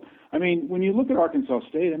vehicle. I mean, when you look at Arkansas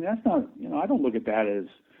State, I mean, that's not, I don't look at that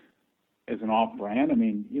as an off-brand. I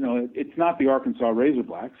mean, it's not the Arkansas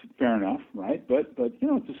Razorbacks, fair enough, right? But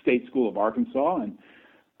it's a state school of Arkansas, and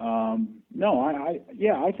I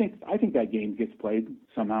think that game gets played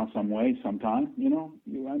somehow, some way, sometime.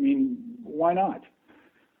 I mean, why not?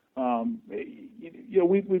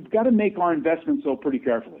 We've got to make our investments so pretty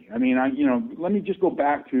carefully. I mean, let me just go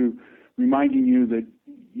back to reminding you that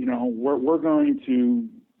we're going to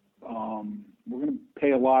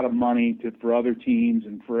pay a lot of money for other teams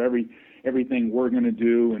and for everything we're going to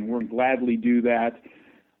do, and we're going to gladly do that.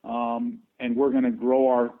 And we're going to grow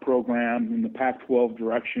our program in the Pac-12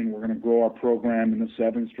 direction. We're going to grow our program in the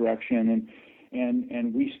Sevens direction,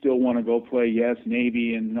 and we still want to go play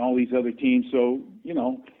Navy and all these other teams. So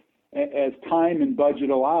as time and budget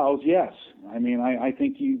allows, yes. I mean, I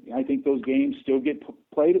think those games still get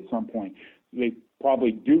played at some point. They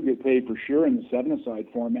probably do get played for sure in the 7-a-side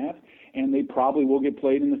format, and they probably will get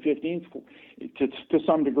played in the 15s to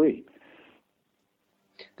some degree.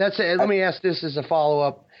 That's it. Let me ask this as a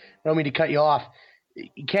follow-up. I don't mean to cut you off.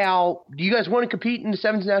 Cal, do you guys want to compete in the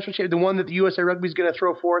Sevens national championship, the one that the USA Rugby is going to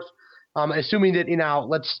throw forth? Assuming that,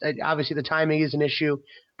 obviously the timing is an issue,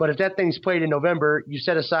 but if that thing's played in November, you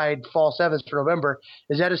set aside fall sevens for November.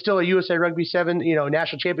 Is that still a USA Rugby 7,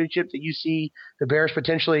 national championship that you see the Bears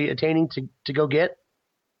potentially attaining to go get?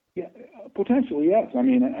 Yeah, potentially, yes. I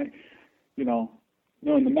mean, in the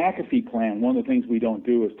McAfee plan, one of the things we don't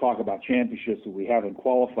do is talk about championships that we haven't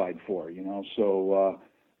qualified for, So,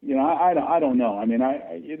 I don't know. I mean,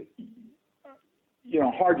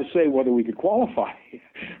 hard to say whether we could qualify,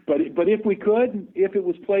 but if we could, if it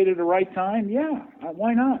was played at the right time, yeah,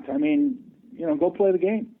 why not? I mean, go play the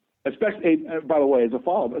game. Especially, by the way, as a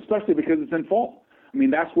follow-up, especially because it's in fall. I mean,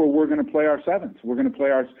 that's where we're going to play our sevens. We're going to play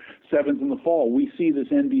our sevens in the fall. We see this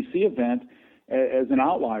NBC event as an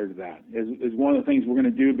outlier to that, as one of the things we're going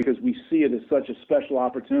to do because we see it as such a special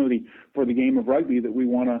opportunity for the game of rugby that we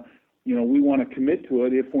want to commit to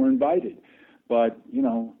it if we're invited. But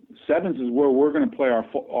sevens is where we're going to play our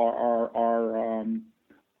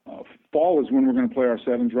fall is when we're going to play our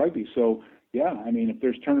sevens rugby. So yeah, I mean, if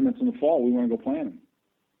there's tournaments in the fall, we want to go play them.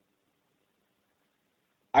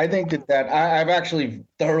 I think that I've actually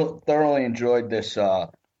thoroughly enjoyed this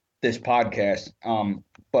podcast,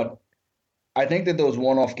 but I think that those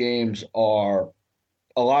one-off games are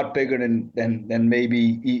a lot bigger than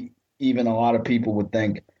maybe even a lot of people would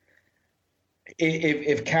think.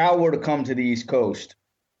 If Cal were to come to the East Coast,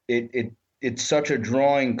 it's such a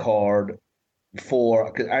drawing card for.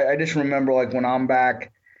 Cause I just remember like when I'm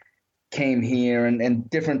back came here and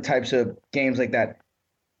different types of games like that.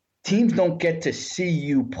 Teams don't get to see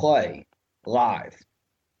you play live.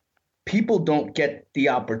 People don't get the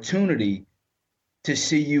opportunity to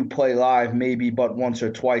see you play live maybe but once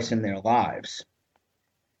or twice in their lives.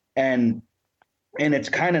 And it's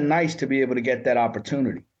kind of nice to be able to get that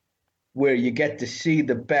opportunity where you get to see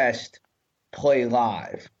the best play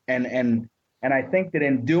live. And I think that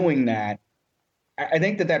in doing that, I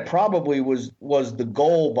think that probably was the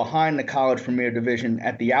goal behind the College Premier Division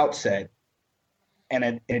at the outset,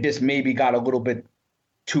 and it just maybe got a little bit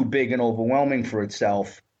too big and overwhelming for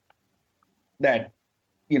itself. That,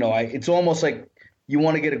 it's almost like you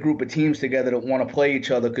want to get a group of teams together that want to play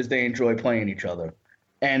each other because they enjoy playing each other.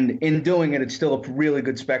 And in doing it, it's still a really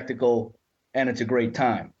good spectacle, and it's a great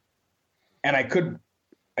time. And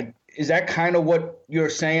is that kind of what you're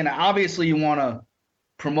saying? Obviously, you want to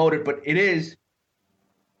promote it, but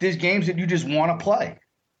there's games that you just want to play.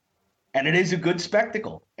 And it is a good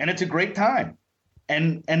spectacle, and it's a great time.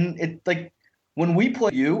 And it, like, when we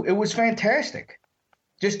played you, it was fantastic.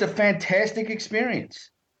 Just a fantastic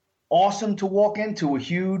experience. Awesome to walk into a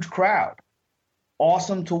huge crowd.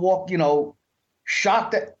 Awesome to walk,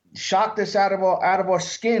 shocked us out of our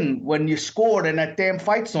skin when you scored and that damn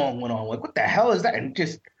fight song went on. Like, what the hell is that? And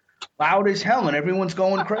just loud as hell, and everyone's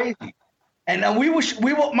going crazy. And then we were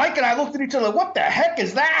Mike and I looked at each other like, what the heck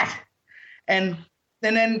is that? And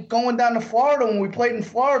then going down to Florida, when we played in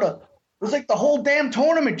Florida, it was like the whole damn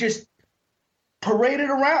tournament just paraded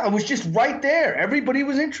around. It was just right there. Everybody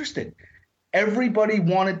was interested. Everybody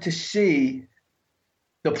wanted to see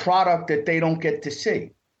the product that they don't get to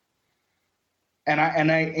see. And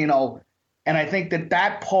I think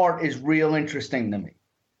that part is real interesting to me.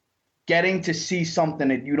 Getting to see something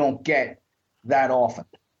that you don't get that often.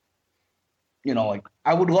 Like,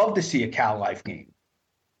 I would love to see a Cal Life game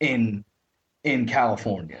in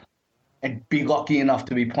California and be lucky enough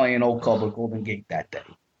to be playing Oak Club or Golden Gate that day.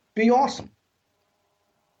 Be awesome.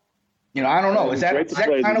 I don't know. Is that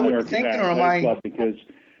kind of what you're thinking, or am I?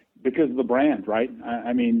 Because of the brand, right?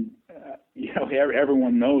 I mean,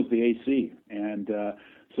 everyone knows the AC, and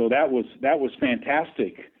so that was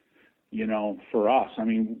fantastic, for us. I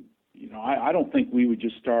mean, I don't think we would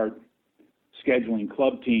just start scheduling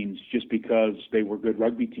club teams just because they were good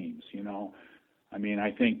rugby teams. I mean,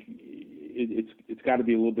 I think it's got to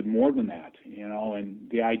be a little bit more than that, and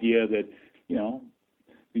the idea that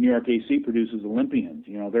the New York AC produces Olympians.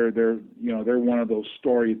 They're one of those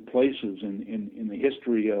storied places in the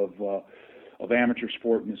history of amateur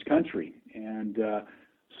sport in this country, and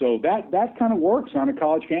so that kind of works on a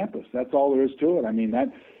college campus. That's all there is to it. I mean,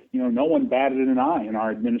 that no one batted an eye in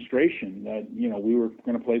our administration that we were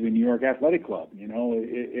going to play the New York Athletic Club.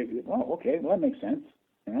 Okay, well, that makes sense.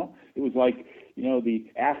 It was like the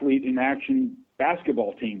Athlete in Action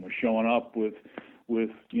basketball team was showing up with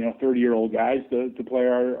 30-year-old guys to play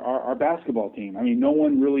our basketball team. I mean, no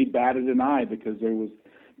one really batted an eye because there was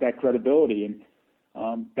that credibility,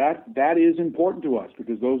 and that is important to us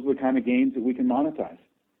because those are the kind of games that we can monetize.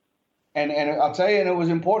 And I'll tell you, and it was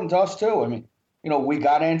important to us too. I mean, we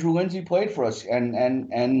got Andrew Lindsay played for us,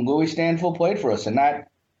 and Louis Stanfield played for us, and that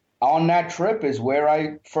on that trip is where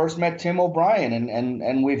I first met Tim O'Brien,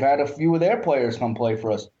 and we've had a few of their players come play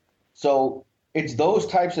for us. So it's those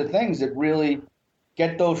types of things that really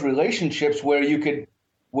get those relationships where you can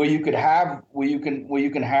have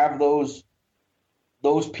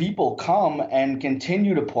those people come and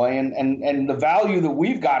continue to play, and the value that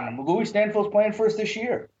we've gotten. Louis Stanfield's playing for us this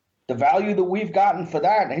year. The value that we've gotten for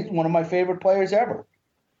that, he's one of my favorite players ever.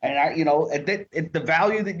 And the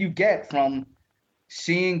value that you get from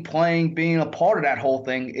seeing, playing, being a part of that whole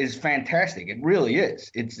thing is fantastic. It really is.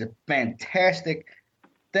 It's a fantastic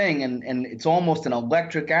thing, and it's almost an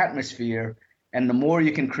electric atmosphere. And the more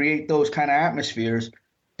you can create those kind of atmospheres,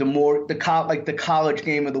 the more the college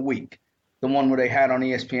game of the week, the one where they had on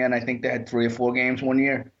ESPN, I think they had 3 or 4 games one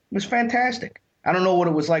year. It was fantastic. I don't know what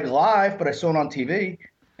it was like live, but I saw it on TV,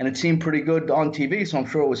 and it seemed pretty good on TV, so I'm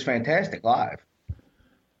sure it was fantastic live.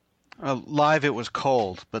 Live, it was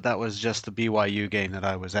cold, but that was just the BYU game that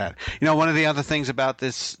I was at. One of the other things about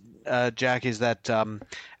this, Jack, is that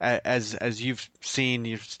as you've seen,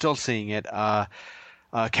 you're still seeing it.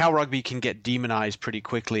 Cal Rugby can get demonized pretty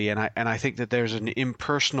quickly, and I think that there's an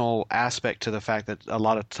impersonal aspect to the fact that a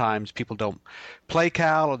lot of times people don't play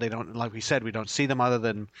Cal, or they don't, like we said, we don't see them other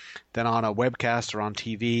than on a webcast or on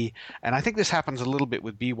TV. And I think this happens a little bit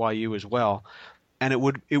with BYU as well. And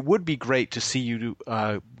it would be great to see you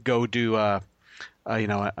go do a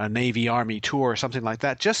Navy Army tour or something like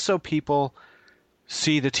that, just so people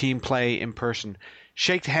see the team play in person.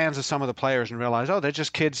 Shake the hands of some of the players and realize, oh, they're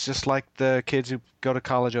just kids, just like the kids who go to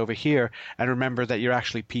college over here. And remember that you're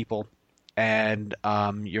actually people, and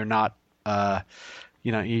you're not,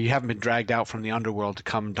 you haven't been dragged out from the underworld to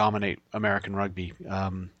come dominate American rugby.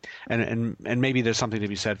 And maybe there's something to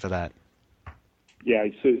be said for that. Yeah.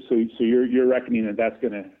 So you're reckoning that that's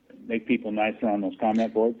going to make people nicer on those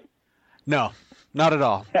comment boards? No, not at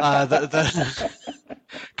all.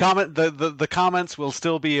 The comments will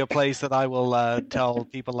still be a place that I will tell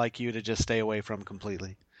people like you to just stay away from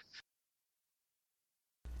completely.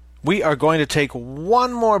 We are going to take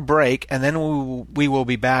one more break, and then we will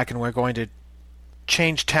be back, and we're going to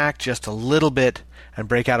change tack just a little bit and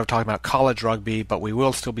break out of talking about college rugby, but we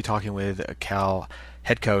will still be talking with Cal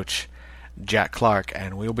head coach Jack Clark,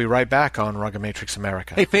 and we'll be right back on Rugby Matrix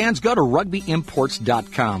America. Hey fans, go to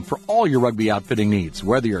rugbyimports.com for all your rugby outfitting needs.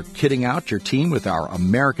 Whether you're kitting out your team with our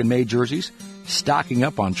American-made jerseys, stocking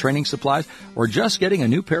up on training supplies, or just getting a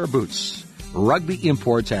new pair of boots, Rugby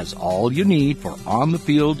Imports has all you need for on the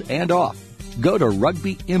field and off. Go to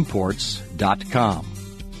rugbyimports.com.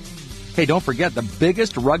 Hey, don't forget, the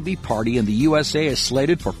biggest rugby party in the USA is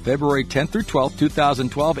slated for February 10th through 12th,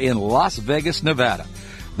 2012 in Las Vegas, Nevada.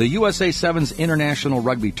 The USA Sevens International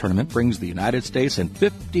Rugby Tournament brings the United States and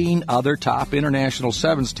 15 other top international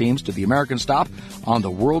sevens teams to the American stop on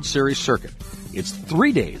the World Series circuit. It's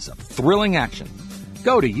 3 days of thrilling action.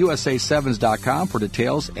 Go to USA7s.com for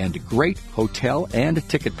details and great hotel and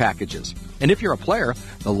ticket packages. And if you're a player,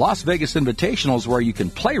 the Las Vegas Invitational is where you can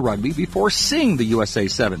play rugby before seeing the USA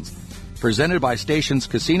Sevens. Presented by Stations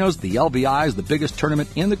Casinos, the LVI is the biggest tournament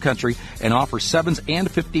in the country and offers 7s and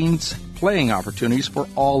 15s playing opportunities for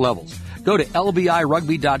all levels. Go to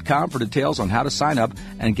lvirugby.com for details on how to sign up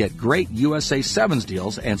and get great USA Sevens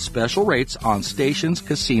deals and special rates on Stations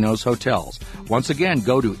Casinos hotels. Once again,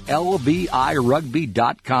 go to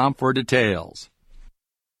lvirugby.com for details.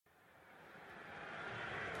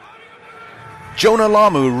 Jonah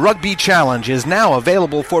Lamu Rugby Challenge is now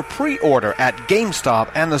available for pre-order at GameStop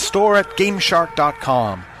and the store at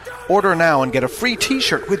GameShark.com. Order now and get a free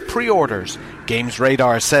t-shirt with pre-orders. Games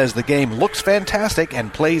Radar says the game looks fantastic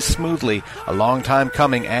and plays smoothly, a long time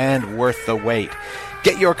coming and worth the wait.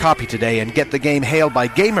 Get your copy today and get the game hailed by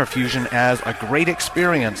Gamer Fusion as a great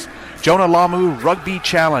experience. Jonah Lamu Rugby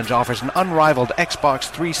Challenge offers an unrivaled Xbox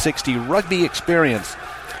 360 rugby experience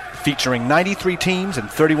featuring 93 teams and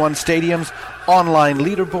 31 stadiums, online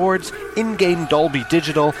leaderboards, in-game Dolby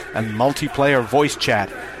Digital, and multiplayer voice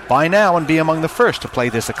chat. Buy now and be among the first to play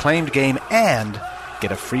this acclaimed game and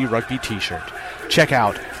get a free rugby t-shirt. Check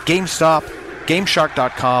out GameStop,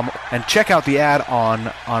 GameShark.com, and check out the ad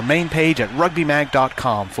on our main page at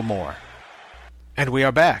RugbyMag.com for more. And we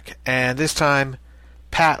are back. And this time,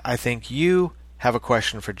 Pat, I think you have a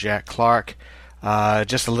question for Jack Clark.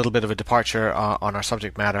 Just a little bit of a departure on our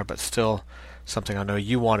subject matter, but still something I know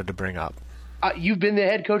you wanted to bring up. You've been the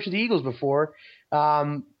head coach of the Eagles before.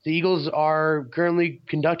 The Eagles are currently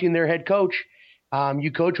conducting their head coach.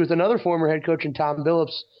 You coach with another former head coach in Tom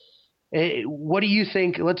Billups. What do you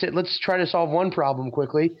think? Let's try to solve one problem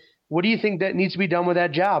quickly. What do you think that needs to be done with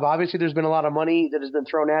that job? Obviously, there's been a lot of money that has been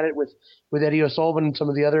thrown at it with Eddie O'Sullivan and some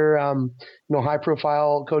of the other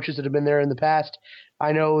high-profile coaches that have been there in the past.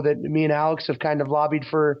 I know that me and Alex have kind of lobbied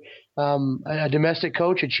for a domestic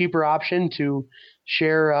coach, a cheaper option to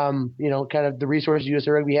share, kind of the resources USA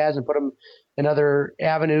Rugby has and put them in other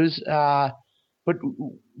avenues. But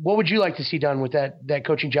what would you like to see done with that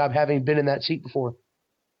coaching job, having been in that seat before?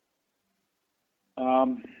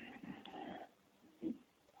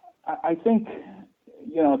 I think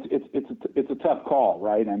it's a tough call,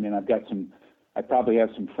 right? I mean, I probably have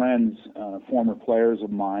some friends, former players of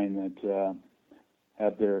mine that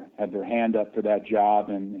have their hand up for that job,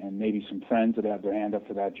 and maybe some friends that have their hand up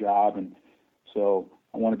for that job, and so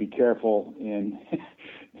I want to be careful in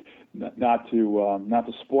not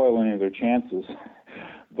to spoil any of their chances.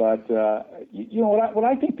 But what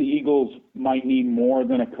I think the Eagles might need more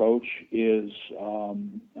than a coach is a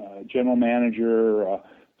general manager,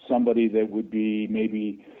 somebody that would be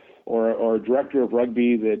maybe, or a director of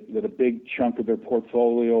rugby that a big chunk of their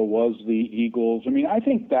portfolio was the Eagles. I mean, I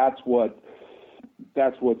think that's what's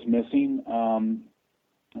missing.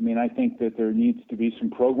 I think that there needs to be some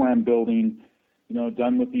program building,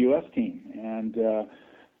 done with the U.S. team, and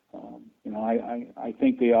I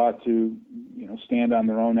think they ought to, stand on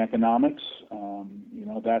their own economics.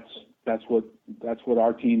 That's what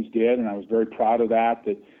our teams did, and I was very proud of that.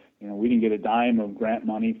 That we didn't get a dime of grant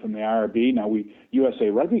money from the IRB. Now USA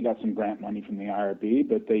Rugby got some grant money from the IRB,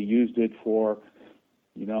 but they used it for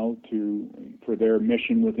their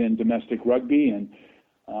mission within domestic rugby, and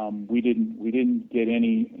we didn't get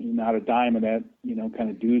not a dime of that kind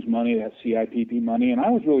of dues money, that CIPP money, and I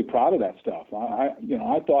was really proud of that stuff. I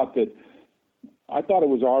thought it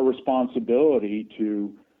was our responsibility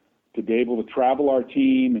to be able to travel our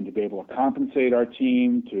team and to be able to compensate our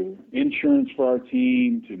team, to insurance for our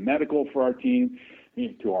team, to medical for our team,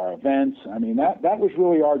 to our events. I mean, that was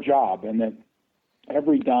really our job, and that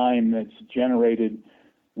every dime that's generated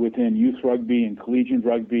within youth rugby and collegiate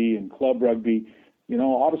rugby and club rugby,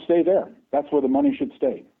 ought to stay there. That's where the money should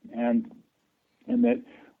stay. And that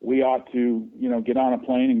we ought to, get on a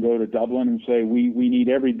plane and go to Dublin and say, we need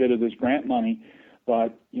every bit of this grant money.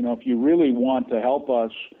 But, if you really want to help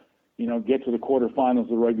us, get to the quarterfinals of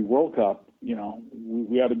the Rugby World Cup,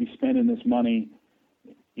 we ought to be spending this money,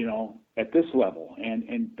 at this level,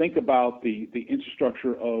 and think about the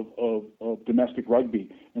infrastructure of domestic rugby,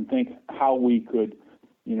 and think how we could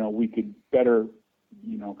better,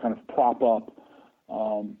 kind of prop up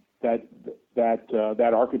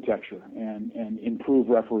that architecture and improve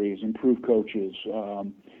referees, improve coaches,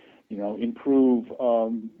 improve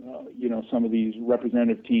some of these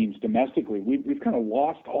representative teams domestically. We've kind of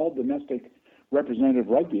lost all domestic representative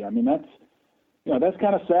rugby. I mean, that's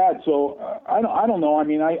kind of sad. So I don't know. I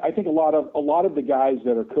mean, I think a lot of the guys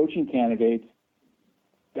that are coaching candidates,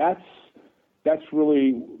 that's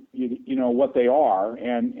really what they are,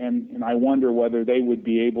 and I wonder whether they would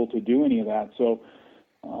be able to do any of that. So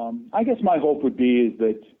I guess my hope would be is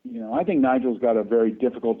that I think Nigel's got a very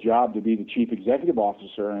difficult job to be the chief executive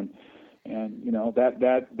officer, and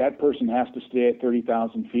that person has to stay at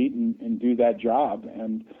 30,000 feet and do that job.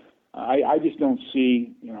 And I just don't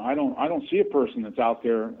see I don't see a person that's out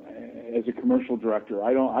there as a commercial director.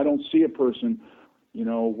 I don't see a person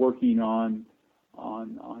working on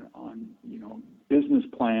business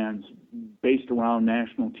plans based around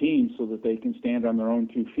national teams so that they can stand on their own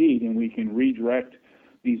 2 feet and we can redirect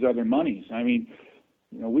these other monies. I mean,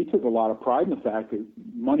 we took a lot of pride in the fact that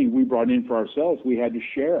money we brought in for ourselves, we had to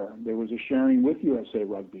share. There was a sharing with USA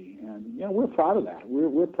Rugby, and we're proud of that.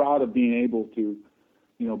 We're proud of being able to,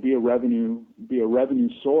 be a revenue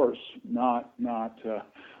source, not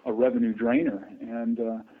a revenue drainer. And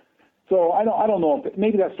so I don't know if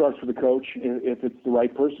maybe that starts with the coach if it's the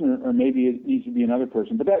right person, or maybe it needs to be another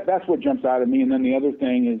person. But that's what jumps out at me. And then the other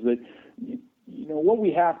thing is that what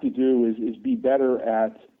we have to do is be better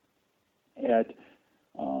at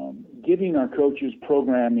giving our coaches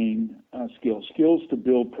programming skills to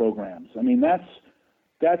build programs. I mean, that's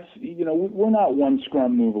we're not one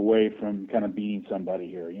scrum move away from kind of beating somebody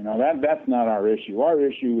here. That's not our issue. Our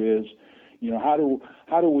issue is, how do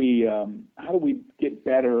we get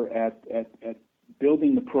better at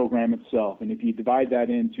building the program itself? And if you divide that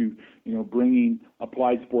into, bringing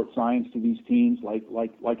applied sports science to these teams,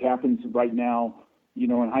 like happens right now,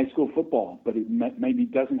 in high school football, but it maybe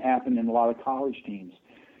doesn't happen in a lot of college teams.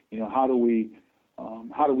 How do we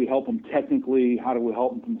help them technically? How do we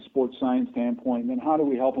help them from a sports science standpoint? And then how do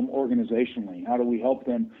we help them organizationally? How do we help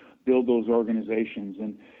them build those organizations?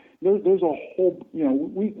 And there's a whole,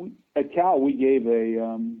 we at Cal we gave a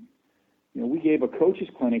coaches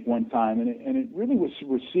clinic one time, and it really was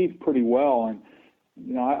received pretty well. And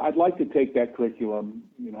I'd like to take that curriculum,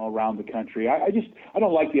 around the country. I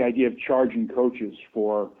don't like the idea of charging coaches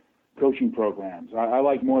for coaching programs. I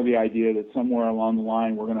like more the idea that somewhere along the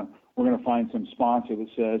line we're gonna find some sponsor that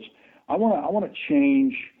says, I want to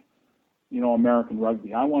change, American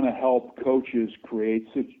rugby. I want to help coaches create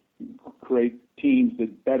teams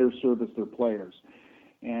that better service their players.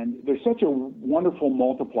 And there's such a wonderful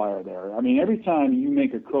multiplier there. I mean, every time you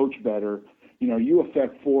make a coach better, you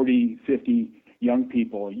affect 40, 50 young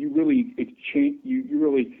people. You really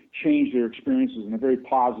change their experiences in a very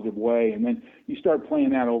positive way. And then you start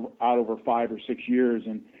playing that out over 5 or 6 years,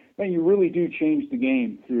 and then you really do change the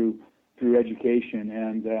game through education.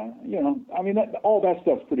 And all that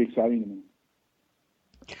stuff's pretty exciting to me.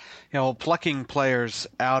 Plucking players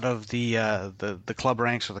out of the club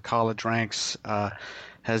ranks or the college ranks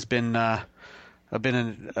has been a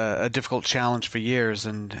difficult challenge for years,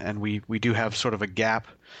 and we do have sort of a gap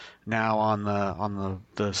now on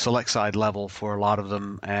the select side level for a lot of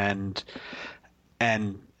them, and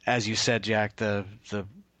as you said, Jack, the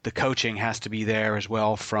coaching has to be there as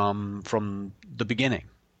well from the beginning.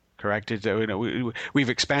 Correct. We've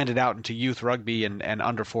expanded out into youth rugby and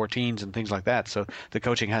under 14s and things like that. So the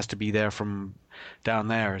coaching has to be there from down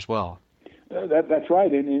there as well. That's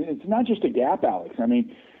right, and it's not just a gap, Alex. I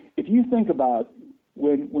mean, if you think about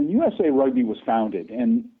when USA Rugby was founded,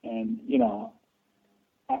 and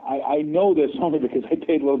I know this only because I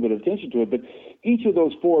paid a little bit of attention to it, but each of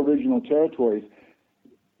those 4 original territories,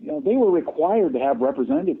 they were required to have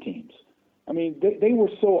representative teams. I mean, they were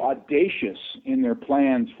so audacious in their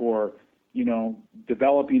plans for,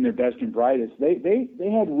 developing their best and brightest. They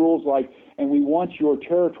had rules like, and we want your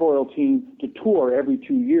territorial team to tour every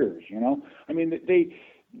 2 years. I mean, they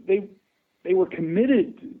were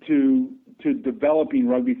committed to developing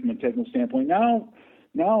rugby from a technical standpoint. Now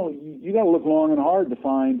you got to look long and hard to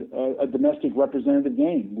find a domestic representative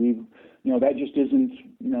game. That just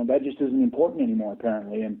isn't important anymore,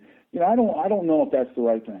 apparently. And I don't know if that's the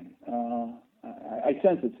right thing. I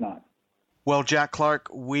sense it's not. Well, Jack Clark,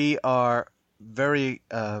 we are very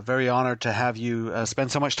honored to have you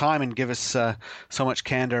spend so much time and give us so much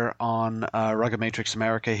candor on Rugged Matrix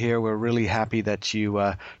America here. We're really happy that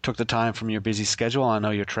you took the time from your busy schedule. I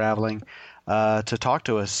know you're traveling to talk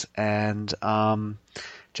to us. And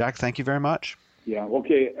Jack, thank you very much. Yeah.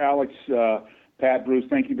 Okay, Alex, Pat, Bruce,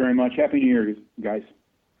 thank you very much. Happy New Year, guys.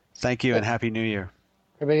 Thank you, and Happy New Year.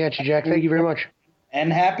 Everybody got you, Jack. Thank you very much.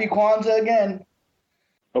 And happy Kwanzaa again.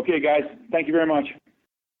 Okay, guys. Thank you very much.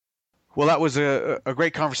 Well, that was a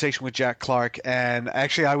great conversation with Jack Clark, and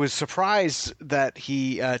actually I was surprised that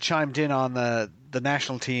he chimed in on the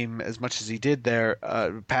national team as much as he did there,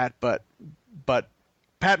 Pat. But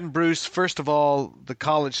Pat and Bruce, first of all, the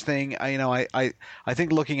college thing. I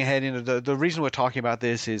think looking ahead into the reason we're talking about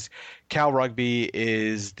this is Cal Rugby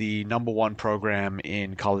is the number one program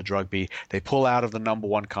in college rugby. They pull out of the number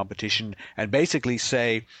one competition and basically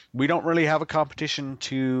say we don't really have a competition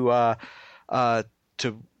to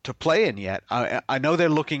play in yet. I know they're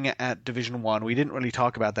looking at Division I. We didn't really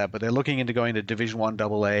talk about that, but they're looking into going to Division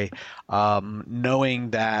I AA,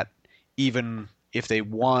 knowing that even if they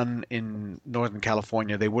won in Northern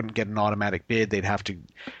California, they wouldn't get an automatic bid. They'd have to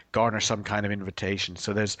garner some kind of invitation.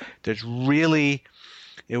 So it really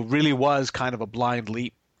was kind of a blind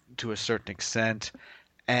leap to a certain extent.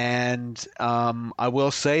 And I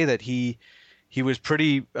will say that he was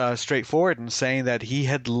pretty straightforward in saying that he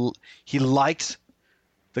liked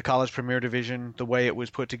the College Premier Division the way it was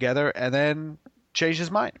put together, and then changed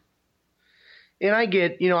his mind. And I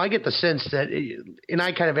get the sense that, and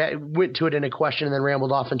I kind of went to it in a question and then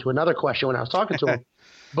rambled off into another question when I was talking to him,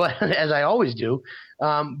 but as I always do.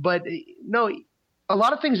 But no, a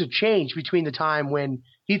lot of things have changed between the time when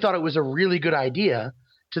he thought it was a really good idea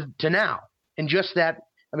to now. And just that,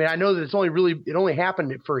 I mean, I know that it only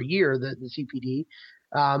happened for a year, the CPD,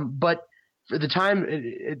 but for the time,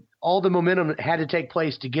 all the momentum had to take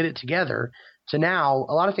place to get it together. To now,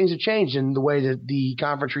 a lot of things have changed in the way that the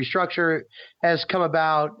conference restructure has come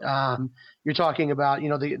about. You're talking about,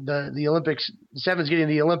 the Olympics, the Sevens getting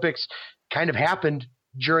the Olympics kind of happened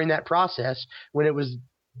during that process when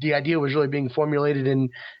the idea was really being formulated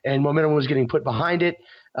and momentum was getting put behind it.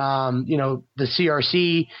 The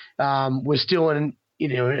CRC was still in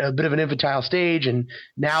a bit of an infantile stage, and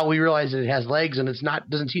now we realize that it has legs and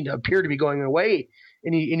doesn't seem to appear to be going away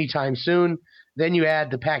anytime soon. Then you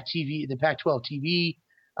add the Pac-12 TV.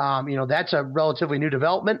 That's a relatively new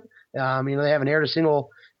development. They haven't aired a single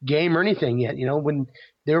game or anything yet. When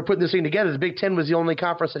they were putting this thing together, the Big Ten was the only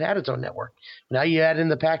conference that had its own network. Now you add in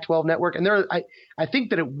the Pac-12 network, and I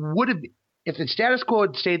think that it would have, if the status quo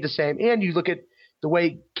had stayed the same, and you look at the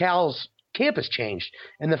way Cal's campus changed,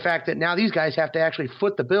 and the fact that now these guys have to actually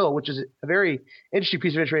foot the bill, which is a very interesting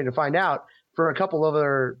piece of information to find out. For a couple of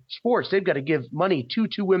other sports, they've got to give money to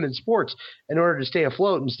two women's sports in order to stay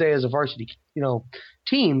afloat and stay as a varsity,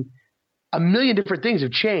 team. A million different things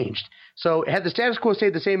have changed. So had the status quo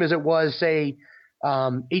stayed the same as it was, say,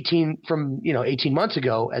 18 months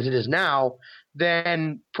ago, as it is now,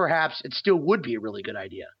 then perhaps it still would be a really good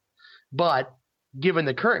idea. But given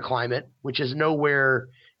the current climate, which is nowhere,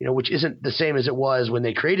 which isn't the same as it was when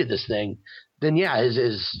they created this thing, then yeah,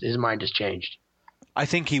 his mind has changed. I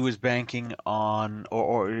think he was banking on,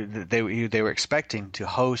 or they were expecting to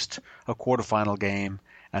host a quarterfinal game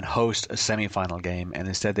and host a semifinal game, and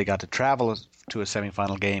instead they got to travel to a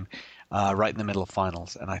semifinal game right in the middle of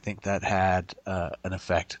finals, and I think that had an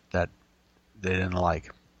effect that they didn't like.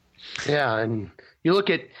 Yeah, and you look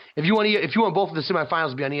at if you want both of the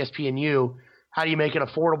semifinals to be on ESPNU, how do you make it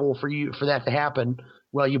affordable for that to happen?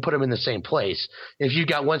 Well, you put them in the same place. If you've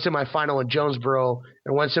got one semifinal in Jonesboro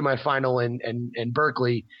and one semifinal in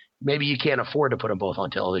Berkeley, maybe you can't afford to put them both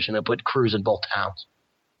on television and put crews in both towns.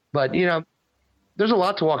 But, there's a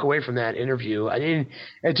lot to walk away from that interview. And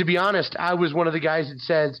to be honest, I was one of the guys that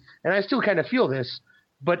says, and I still kind of feel this,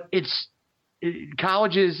 but Cal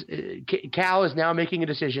is now making a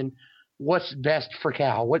decision. What's best for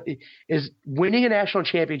Cal? What is winning a national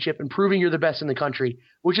championship and proving you're the best in the country,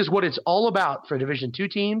 which is what it's all about for Division II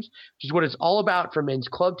teams, which is what it's all about for men's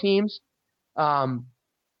club teams.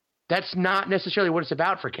 That's not necessarily what it's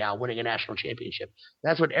about for Cal, winning a national championship.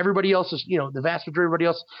 That's what everybody else is, the vast majority of everybody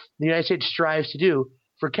else in the United States strives to do.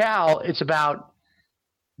 For Cal, it's about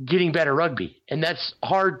getting better rugby, and that's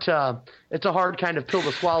it's a hard kind of pill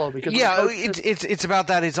to swallow because it's about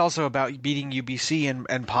that. It's also about beating UBC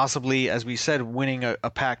and possibly, as we said, winning a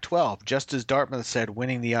Pac-12. Just as Dartmouth said,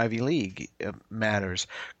 winning the Ivy League matters.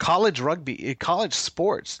 College rugby, college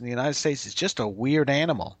sports in the United States is just a weird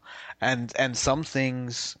animal, and some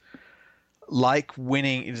things like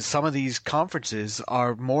winning some of these conferences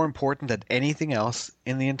are more important than anything else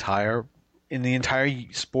in the entire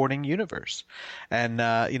sporting universe. And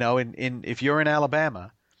if you're in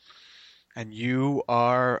Alabama and you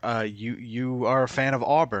are a fan of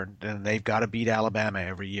Auburn, then they've got to beat Alabama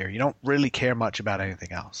every year. You don't really care much about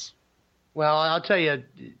anything else. Well, I'll tell you,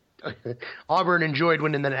 Auburn enjoyed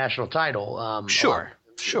winning the national title. Sure.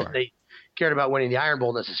 They cared about winning the Iron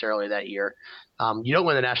Bowl necessarily that year. You don't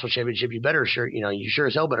win the national championship, you sure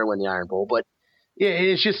as hell better win the Iron Bowl. But yeah,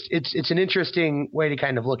 it's an interesting way to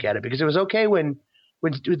kind of look at it, because it was okay when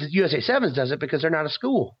the USA Sevens does it, because they're not a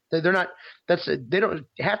school. They don't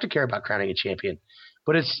have to care about crowning a champion.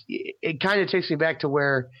 But it kind of takes me back to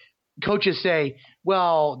where coaches say,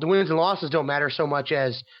 well, the wins and losses don't matter so much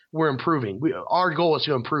as we're improving. Our goal is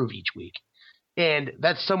to improve each week. And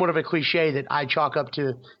that's somewhat of a cliche that I chalk up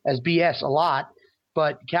to as BS a lot.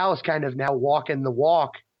 But Cal is kind of now walking the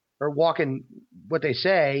walk, or walking what they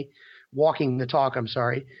say, walking the talk,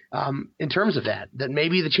 in terms of that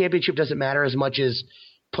maybe the championship doesn't matter as much as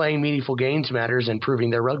playing meaningful games matters and proving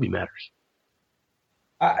their rugby matters.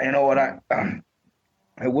 You know what?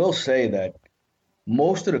 I will say that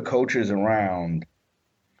most of the coaches around,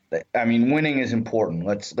 I mean, winning is important.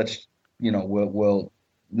 Let's we'll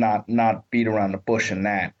not beat around the bush in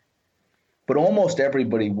that. But almost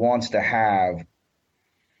everybody wants to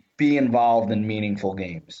be involved in meaningful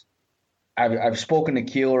games. I've spoken to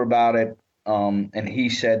Keeler about it, and he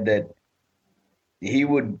said that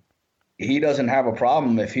he doesn't have a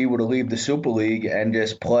problem if he were to leave the Super League and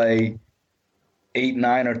just play 8,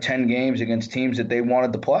 9, or 10 games against teams that they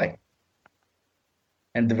wanted to play,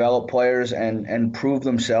 and develop players and prove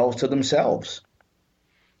themselves to themselves.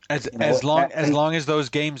 As long as those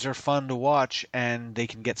games are fun to watch and they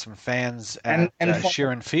can get some fans at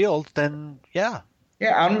Sheeran Field, then yeah.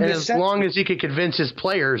 Yeah, and as long as he can convince his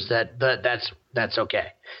players that's okay.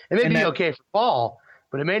 It may be okay for Paul,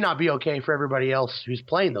 but it may not be okay for everybody else who's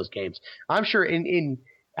playing those games. I'm sure you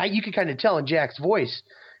can kind of tell in Jack's voice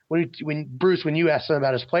when you asked him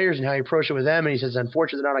about his players and how he approached it with them, and he says,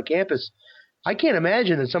 unfortunately, they're not on campus. I can't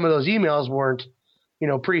imagine that some of those emails weren't,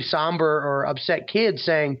 pretty somber or upset kids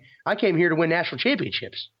saying, I came here to win national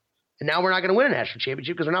championships, and now we're not going to win a national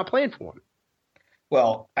championship because we're not playing for them.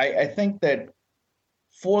 Well, I think that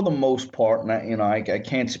for the most part, and I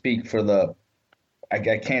can't speak for I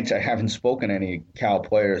haven't spoken to any Cal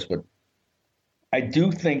players, but I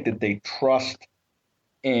do think that they trust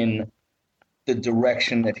in the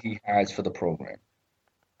direction that he has for the program.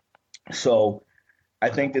 So I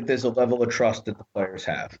think that there's a level of trust that the players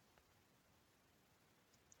have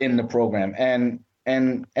in the program. And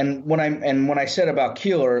when I said about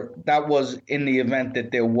Keeler, that was in the event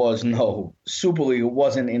that there was no Super League. It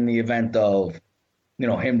wasn't in the event of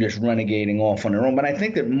him just renegading off on their own. But I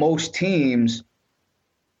think that most teams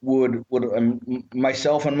would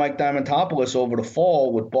myself and Mike Diamantopoulos over the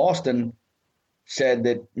fall with Boston said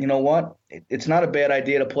that, you know what, it's not a bad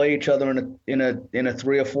idea to play each other in a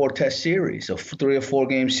 3 or 4 test series, a 3 or 4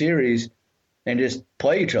 game series, and just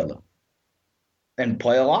play each other and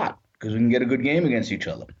play a lot, because we can get a good game against each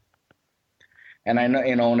other. And I know,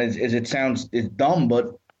 and as it sounds, it's dumb,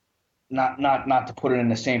 but not to put it in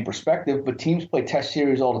the same perspective, but teams play test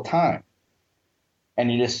series all the time.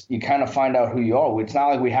 And you kind of find out who you are. It's not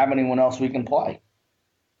like we have anyone else we can play.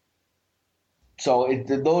 So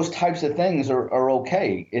those types of things are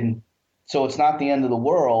okay. And so it's not the end of the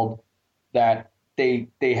world that they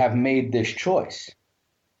have made this choice.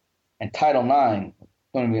 And Title IX,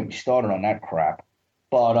 don't even get me started on that crap.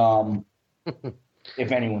 But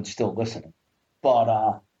if anyone's still listening.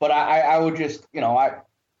 But I would just,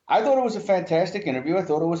 I thought it was a fantastic interview. I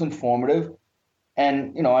thought it was informative.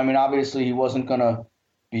 And, obviously he wasn't going to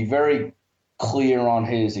be very clear on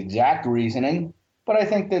his exact reasoning, but I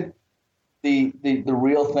think that the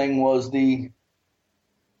real thing was he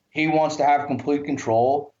wants to have complete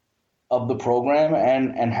control of the program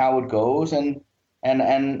and how it goes and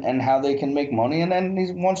how they can make money. And then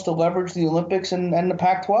he wants to leverage the Olympics and the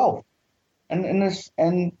Pac-12.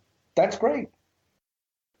 And that's great.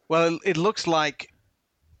 Well, it looks like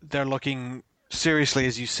they're looking seriously,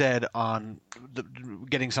 as you said, on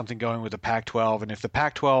getting something going with the Pac-12. And if the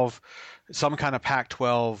Pac-12, some kind of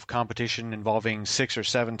Pac-12 competition involving 6 or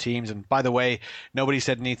 7 teams, and by the way, nobody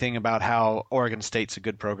said anything about how Oregon State's a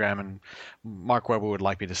good program, and Mark Webber would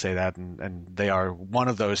like me to say that, and they are one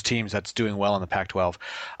of those teams that's doing well in the Pac-12.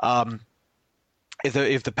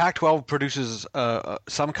 If the Pac-12 produces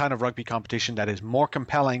some kind of rugby competition that is more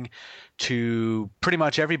compelling to pretty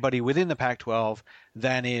much everybody within the Pac-12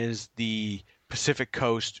 than is the Pacific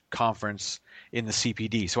Coast Conference in the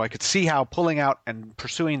CPD. So I could see how pulling out and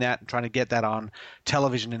pursuing that and trying to get that on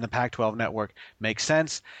television in the Pac-12 network makes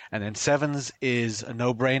sense. And then Sevens is a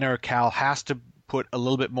no-brainer. Cal has to put a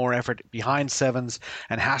little bit more effort behind Sevens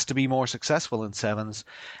and has to be more successful in Sevens.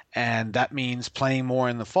 And that means playing more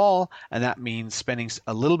in the fall, and that means spending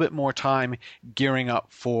a little bit more time gearing up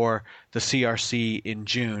for the CRC in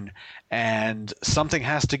June. And something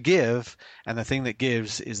has to give, and the thing that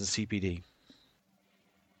gives is the CPD.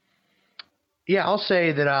 Yeah, I'll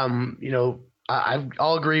say that,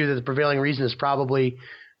 I'll agree that the prevailing reason is probably,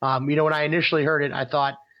 when I initially heard it, I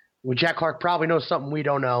thought, well, Jack Clark probably knows something we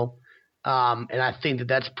don't know. And I think that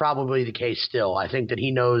that's probably the case still. I think that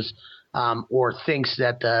he knows or thinks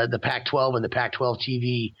that the Pac-12 and the Pac-12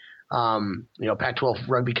 TV, Pac-12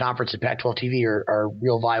 Rugby Conference and Pac-12 TV are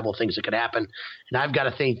real viable things that could happen. And I've got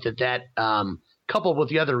to think that coupled with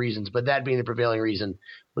the other reasons, but that being the prevailing reason,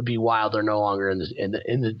 would be Wilder no longer in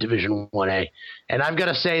the Division 1A. And I've got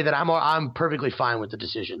to say that I'm perfectly fine with the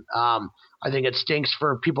decision. I think it stinks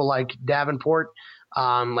for people like Davenport,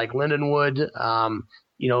 like Lindenwood,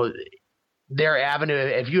 their avenue.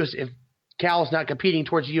 If Cal is not competing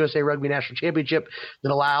towards the USA Rugby National Championship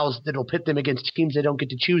that'll pit them against teams they don't get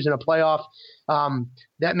to choose in a playoff,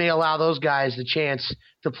 that may allow those guys the chance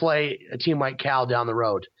to play a team like Cal down the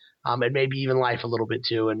road. And maybe even Life a little bit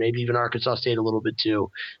too, and maybe even Arkansas State a little bit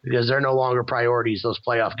too, because they're no longer priorities, those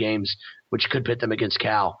playoff games, which could pit them against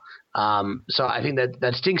Cal. So I think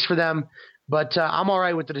that stinks for them, but I'm all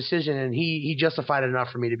right with the decision, and he justified it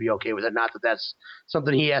enough for me to be okay with it. Not that that's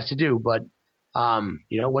something he has to do, but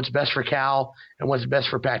what's best for Cal and what's best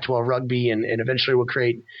for Pac-12 rugby and eventually will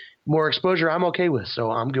create more exposure, I'm okay with.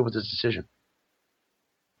 So I'm good with this decision.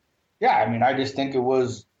 Yeah, I mean, I just think it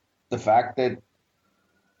was the fact that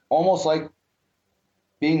almost like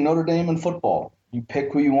being Notre Dame in football. You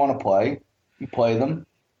pick who you want to play, you play them,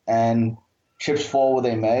 and chips fall where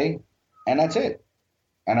they may, and that's it.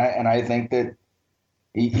 And I think that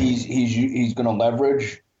he's going to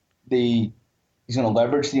leverage the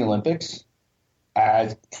Olympics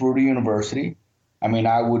through the university. I mean,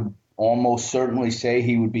 I would almost certainly say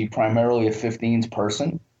he would be primarily a 15s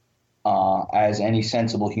person, as any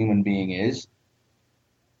sensible human being is.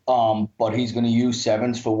 But he's going to use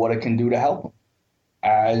sevens for what it can do to help him.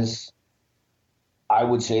 As I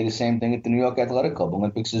would say the same thing at the New York Athletic Club.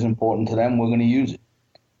 Olympics is important to them. We're going to use it.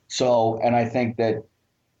 So, and I think that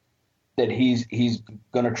he's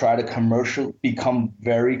going to try to become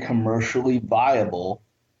very commercially viable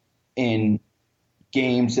in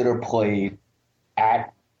games that are played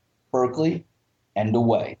at Berkeley and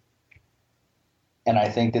away. And I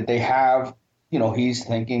think that they have, he's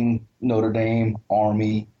thinking Notre Dame,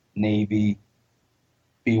 Army, Navy,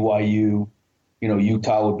 BYU,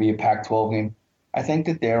 Utah would be a Pac-12 game. I think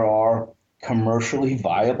that there are commercially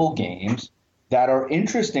viable games that are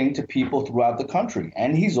interesting to people throughout the country.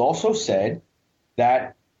 And he's also said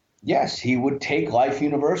that, yes, he would take Life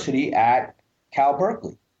University at Cal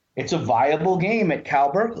Berkeley. It's a viable game at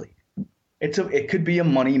Cal Berkeley. It could be a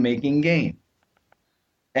money-making game.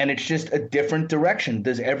 And it's just a different direction.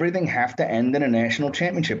 Does everything have to end in a national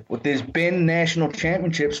championship? Well, there's been national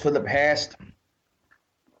championships for the past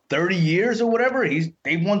 30 years or whatever.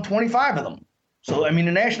 They've won 25 of them. So, I mean,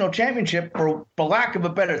 the national championship, for lack of a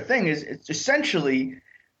better thing, is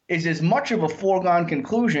as much of a foregone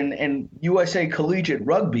conclusion in USA collegiate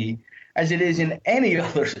rugby as it is in any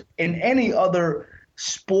other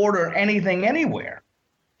sport or anything anywhere.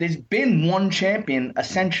 There's been one champion,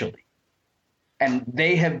 essentially. And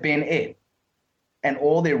they have been it. And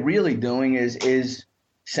all they're really doing is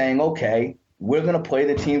saying, okay, we're going to play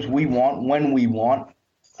the teams we want when we want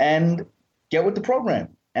and get with the program.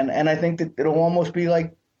 And I think that it'll almost be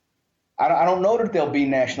like, I don't know that there'll be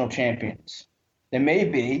national champions. There may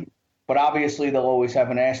be, but obviously they'll always have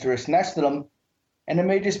an asterisk next to them. And it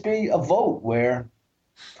may just be a vote where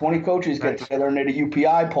 20 coaches get together and they do a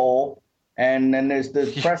UPI poll, and then there's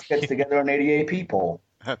the press gets together and they do the AP poll.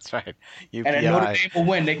 That's right. UPI. And then Notre Dame will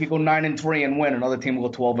win. They could go 9-3 and win. Another team will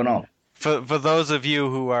go 12-0. For those of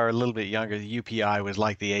you who are a little bit younger, the UPI was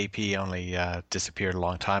like the AP, only disappeared a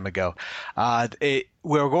long time ago.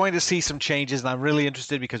 We're going to see some changes, and I'm really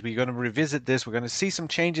interested because we're going to revisit this. We're going to see some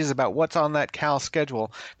changes about what's on that Cal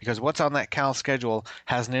schedule, because what's on that Cal schedule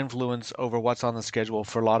has an influence over what's on the schedule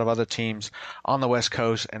for a lot of other teams on the West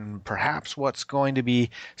Coast, and perhaps what's going to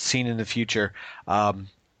be seen in the future.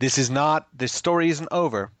 This story isn't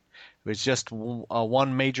over. It's just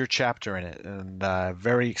one major chapter in it, and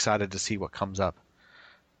very excited to see what comes up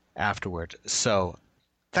afterward. So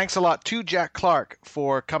thanks a lot to Jack Clark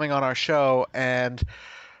for coming on our show and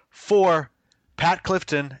for Pat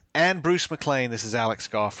Clifton and Bruce McLean, this is Alex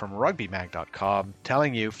Goff from RugbyMag.com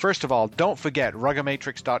telling you, first of all, don't forget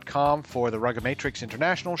Ruggamatrix.com for the Ruggamatrix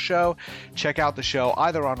International show. Check out the show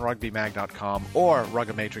either on RugbyMag.com or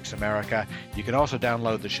Ruggamatrix America. You can also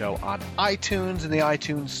download the show on iTunes in the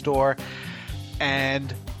iTunes store.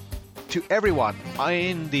 And to everyone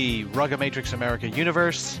in the Ruggamatrix America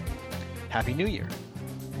universe, Happy New Year.